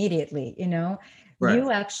feel immediately,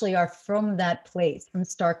 you actually are from that place, from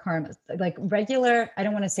Star Karma. Like regular, I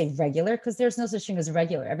don't want to say regular because there's no such thing as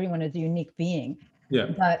regular. Everyone is a unique being. Yeah.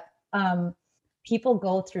 But people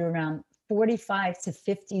go through around 45 to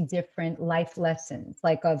 50 different life lessons,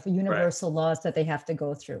 like of universal laws that they have to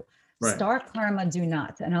go through. Star Karma do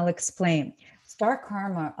not. And I'll explain. Star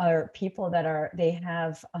Karma are people that they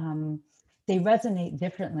resonate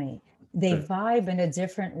differently. They vibe in a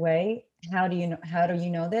different way. How do you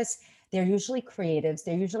know this? They're usually creatives.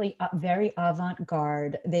 They're usually very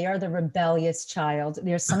avant-garde. They are the rebellious child.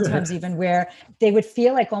 There's sometimes even where they would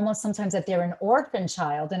feel like almost sometimes that they're an orphan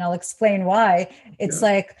child. And I'll explain why. It's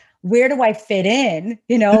like, where do I fit in?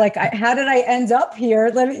 Like, how did I end up here?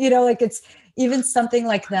 Like it's even something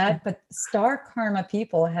like that. But Star Karma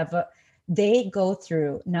people they go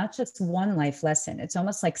through not just one life lesson. It's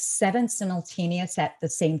almost like 7 simultaneous at the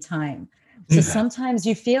same time. So sometimes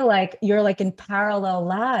you feel like you're like in parallel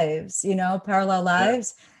lives.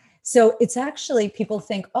 So it's actually, people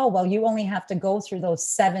think, oh, well, you only have to go through those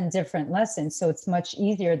 7 different lessons. So it's much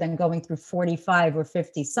easier than going through 45 or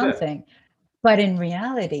 50 something. Yeah. But in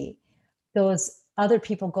reality, those other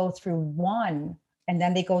people go through one, and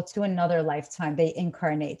then they go to another lifetime, they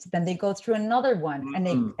incarnate. Then they go through another one,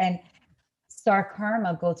 and Star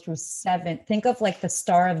Karma go through 7. Think of like the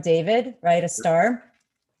Star of David, right? A star.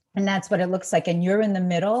 And that's what it looks like. And you're in the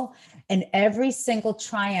middle, and every single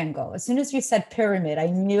triangle, as soon as you said pyramid, I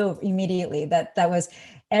knew immediately that was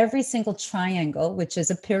every single triangle, which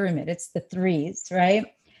is a pyramid. It's the 3s, right?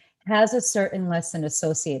 Has a certain lesson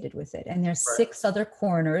associated with it. And there's 6 other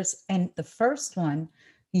corners. And the first one,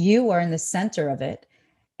 you are in the center of it.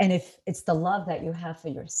 And if it's the love that you have for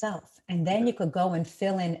yourself, and then you could go and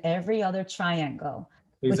fill in every other triangle,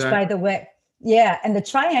 which by the way, and the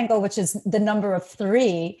triangle, which is the number of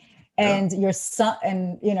 3, and your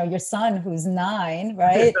son who's 9,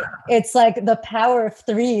 right? It's like the power of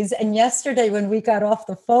 3s. And yesterday when we got off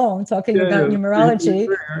the phone talking about numerology,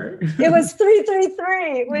 it was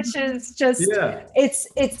 333, which is just,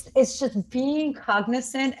 it's just being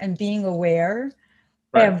cognizant and being aware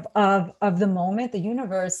of the moment. The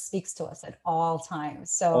universe speaks to us at all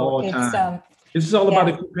times. So it's just all about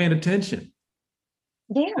if you're paying attention.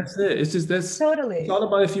 Yeah, that's it. That's totally. It's all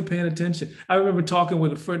about if you're paying attention. I remember talking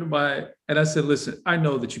with a friend of mine, and I said, "Listen, I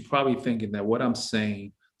know that you're probably thinking that what I'm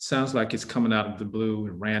saying sounds like it's coming out of the blue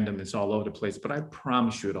and random. It's all over the place, but I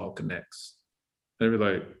promise you, it all connects." And they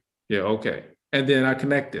were like, "Yeah, okay." And then I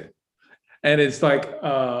connected, and it's like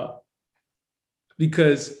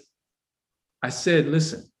because I said,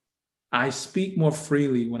 "Listen, I speak more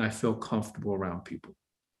freely when I feel comfortable around people.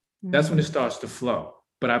 Mm-hmm. That's when it starts to flow."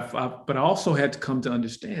 But I also had to come to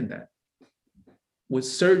understand that with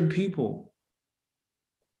certain people,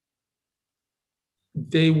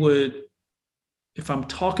 they would, if I'm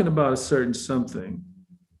talking about a certain something,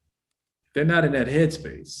 they're not in that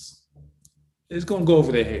headspace, it's going to go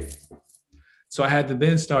over their head. So I had to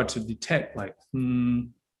then start to detect like,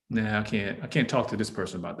 nah, I can't talk to this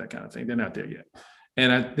person about that kind of thing. They're not there yet.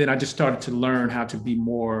 And then I just started to learn how to be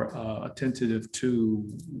more attentive to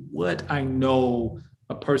what I know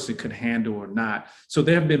a person could handle or not. So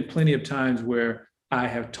there have been plenty of times where I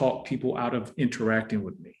have talked people out of interacting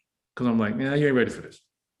with me because I'm like, yeah, you ain't ready for this.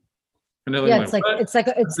 And they're yeah, it's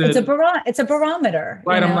a barometer.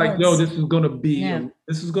 Right. I'm like, no, this is going to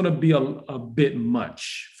be a bit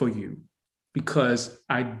much for you because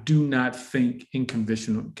I do not think in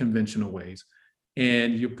conventional ways.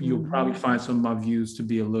 And you'll probably find some of my views to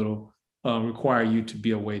be a little, require you to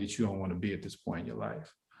be a way that you don't want to be at this point in your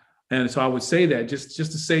life. And so I would say that just to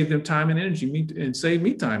save them time and energy, and save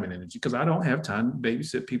me time and energy, because I don't have time to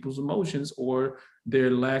babysit people's emotions or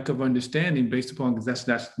their lack of understanding based upon, because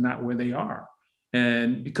that's not where they are.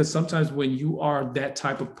 And because sometimes when you are that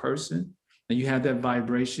type of person and you have that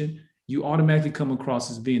vibration, you automatically come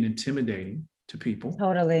across as being intimidating to people.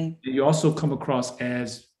 Totally. And you also come across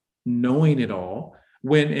as knowing it all,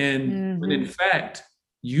 when in fact,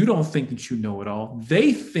 you don't think that you know it all.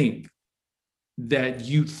 They think that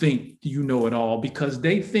you think you know it all because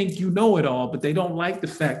they think you know it all, but they don't like the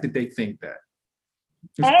fact that they think that.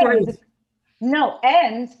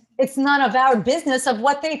 And it's none of our business of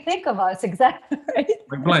what they think of us. Exactly.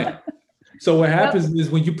 Right. So what happens is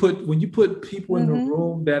when you put people in the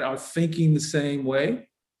room that are thinking the same way,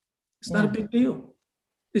 it's not a big deal.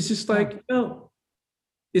 It's just like, no,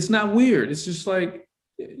 it's not weird. It's just like,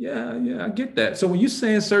 yeah, I get that. So when you're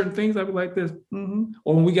saying certain things, I'll be like this.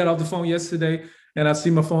 Or when we got off the phone yesterday and I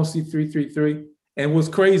see my phone see 333. And what's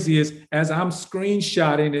crazy is as I'm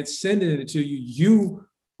screenshotting it, sending it to you, you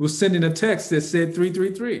were sending a text that said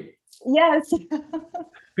 333. Yes.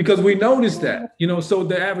 Because we noticed that, so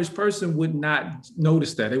the average person would not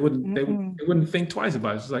notice that. They wouldn't think twice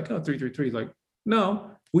about it. It's like, oh, 333. Like,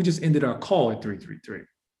 no, we just ended our call at 333.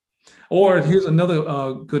 Or here's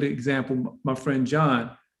another good example. My friend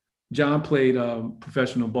John played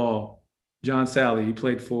professional ball. John Sally, he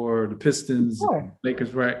played for the Pistons,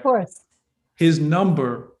 Lakers, right? Of course. His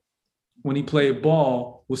number when he played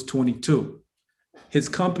ball was 22. The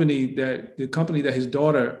company that his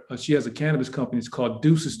daughter, she has a cannabis company, it's called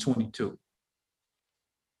Deuces 22.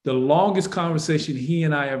 The longest conversation he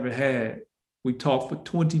and I ever had, we talked for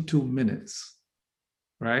 22 minutes,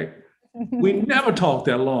 right? We never talked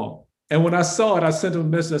that long. And when I saw it, I sent him a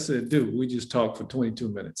message. I said, dude, we just talked for 22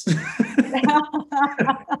 minutes.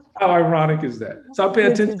 How ironic is that? So I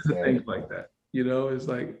pay attention to things like that. It's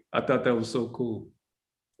like, I thought that was so cool.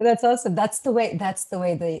 That's awesome. That's the way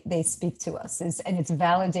they speak to us and it's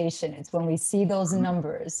validation. It's when we see those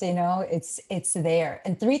numbers, it's there.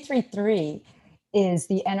 And 333 is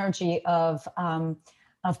the energy of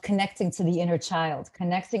connecting to the inner child,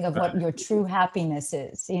 connecting of what your true happiness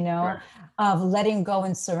is, of letting go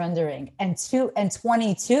and surrendering. And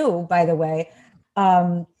 22, by the way,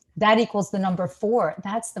 that equals the number 4.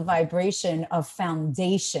 That's the vibration of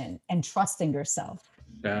foundation and trusting yourself.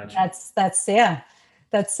 Gotcha.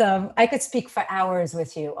 That's I could speak for hours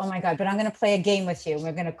with you. Oh my God, but I'm going to play a game with you.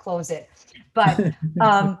 We're going to close it. But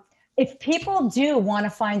if people do want to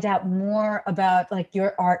find out more about like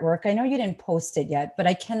your artwork, I know you didn't post it yet, but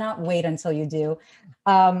I cannot wait until you do.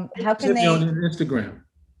 How can they? On Instagram.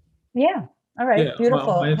 Yeah. All right. Yeah,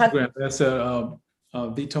 beautiful. My Instagram. That's the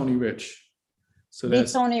Tony Rich. So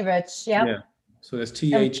that's Tony Rich. Yep. Yeah. So that's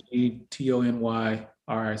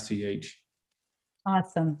TheTonyRich.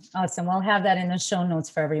 Awesome. We'll have that in the show notes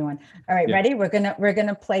for everyone. All right. Yeah. Ready? We're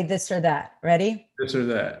gonna play this or that. Ready? This or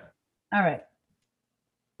that. All right.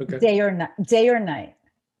 Okay. Day or night?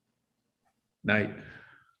 Night.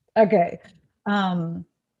 Okay.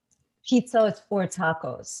 Pizza or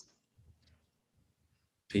tacos?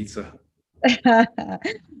 Pizza.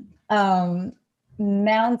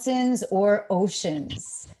 Mountains or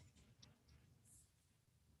oceans?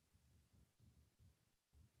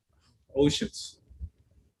 Oceans.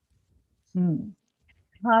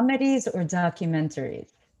 Comedies or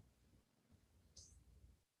documentaries?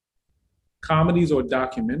 Comedies or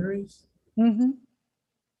documentaries?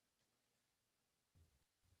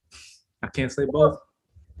 I can't say both.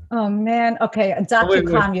 Oh man. Okay. A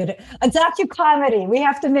docu-comedy. We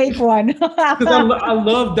have to make one. Because I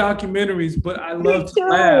love documentaries, but I love to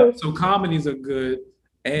laugh. So comedies are good.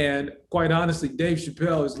 And quite honestly, Dave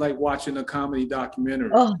Chappelle is like watching a comedy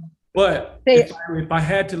documentary. Oh, but if I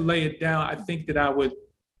had to lay it down, I think that I would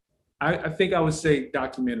say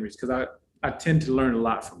documentaries because I tend to learn a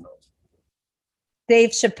lot from those.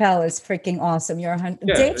 Dave Chappelle is freaking awesome.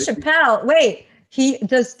 Dave Chappelle. Wait,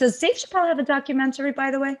 does Dave Chappelle have a documentary,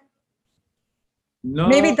 by the way? No,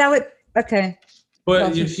 Maybe that would, okay.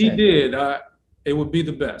 but if he did, it would be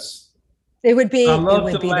the best. It would be, I it love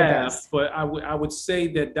would to be the laugh, best. but I would say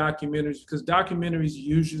that documentaries, because documentaries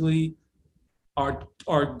usually are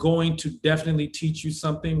going to definitely teach you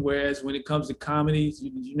something, whereas when it comes to comedies,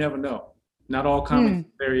 you never know. Not all comedies are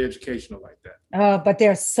very educational like that. But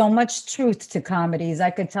there's so much truth to comedies. I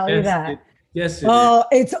could tell you that. Yes, it is.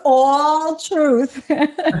 It's all truth.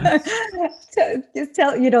 Just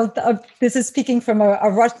tell, this is speaking from a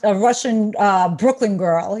Russian Brooklyn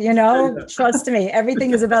girl, trust me,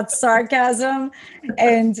 everything is about sarcasm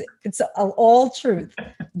and it's all truth.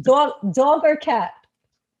 Dog or cat?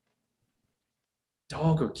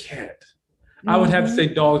 Dog or cat? I would have to say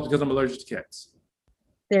dogs because I'm allergic to cats.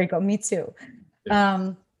 There you go. Me too.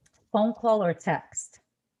 Yeah. Phone call or text?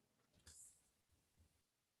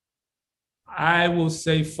 I will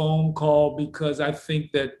say phone call because I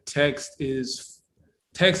think that text is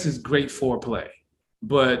great foreplay,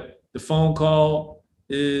 but the phone calls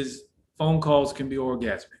can be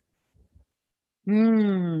orgasmic.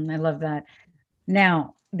 I love that.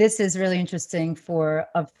 Now, this is really interesting for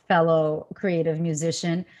a fellow creative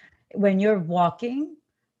musician. When you're walking,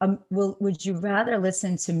 would you rather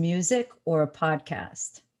listen to music or a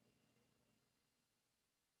podcast?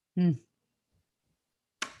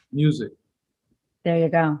 Music. There you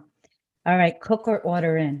go. All right. Cook or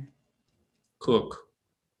order in? Cook.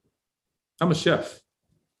 I'm a chef.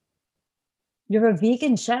 You're a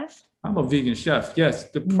vegan chef? I'm a vegan chef.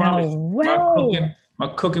 Yes. The promise. No way. My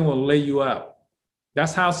cooking will lay you out.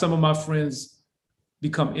 That's how some of my friends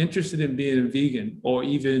become interested in being a vegan or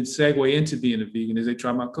even segue into being a vegan is they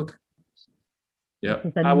try my cooking. Yeah.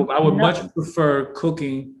 I would much prefer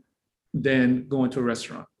cooking than going to a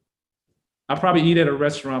restaurant. I probably eat at a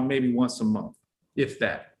restaurant maybe once a month, if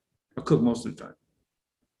that. I cook most of the time.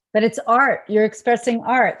 But it's art. You're expressing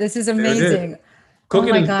art. This is amazing.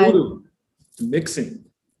 Cooking is voodoo. Mixing,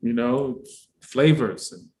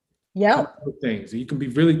 flavors and things. You can be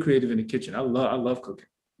really creative in the kitchen. I love cooking.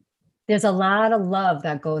 There's a lot of love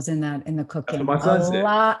that goes in the cooking. That's what my son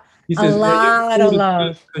said. He says, a lot of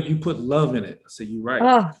love. Because you put love in it. I said, you're right.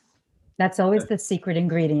 Oh, that's always the secret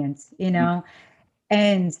ingredient,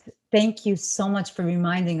 And thank you so much for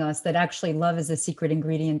reminding us that actually love is a secret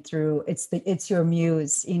ingredient through it's your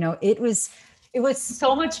muse. It was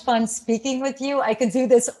so much fun speaking with you. I could do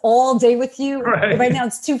this all day with you. Right now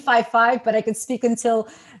it's 2:55, but I could speak until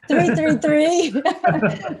 3:33.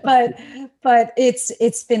 but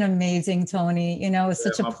it's been amazing, Tony. It's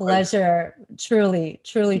such a pleasure. Truly,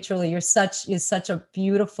 truly, truly. You're such a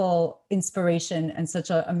beautiful inspiration and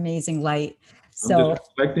such an amazing light. So I'm just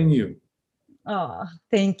respecting you. Oh,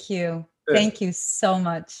 thank you. Thank you so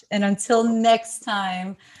much. And until next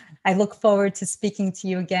time, I look forward to speaking to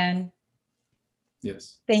you again.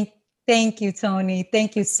 Yes. Thank you, Tony.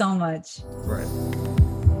 Thank you so much. Right.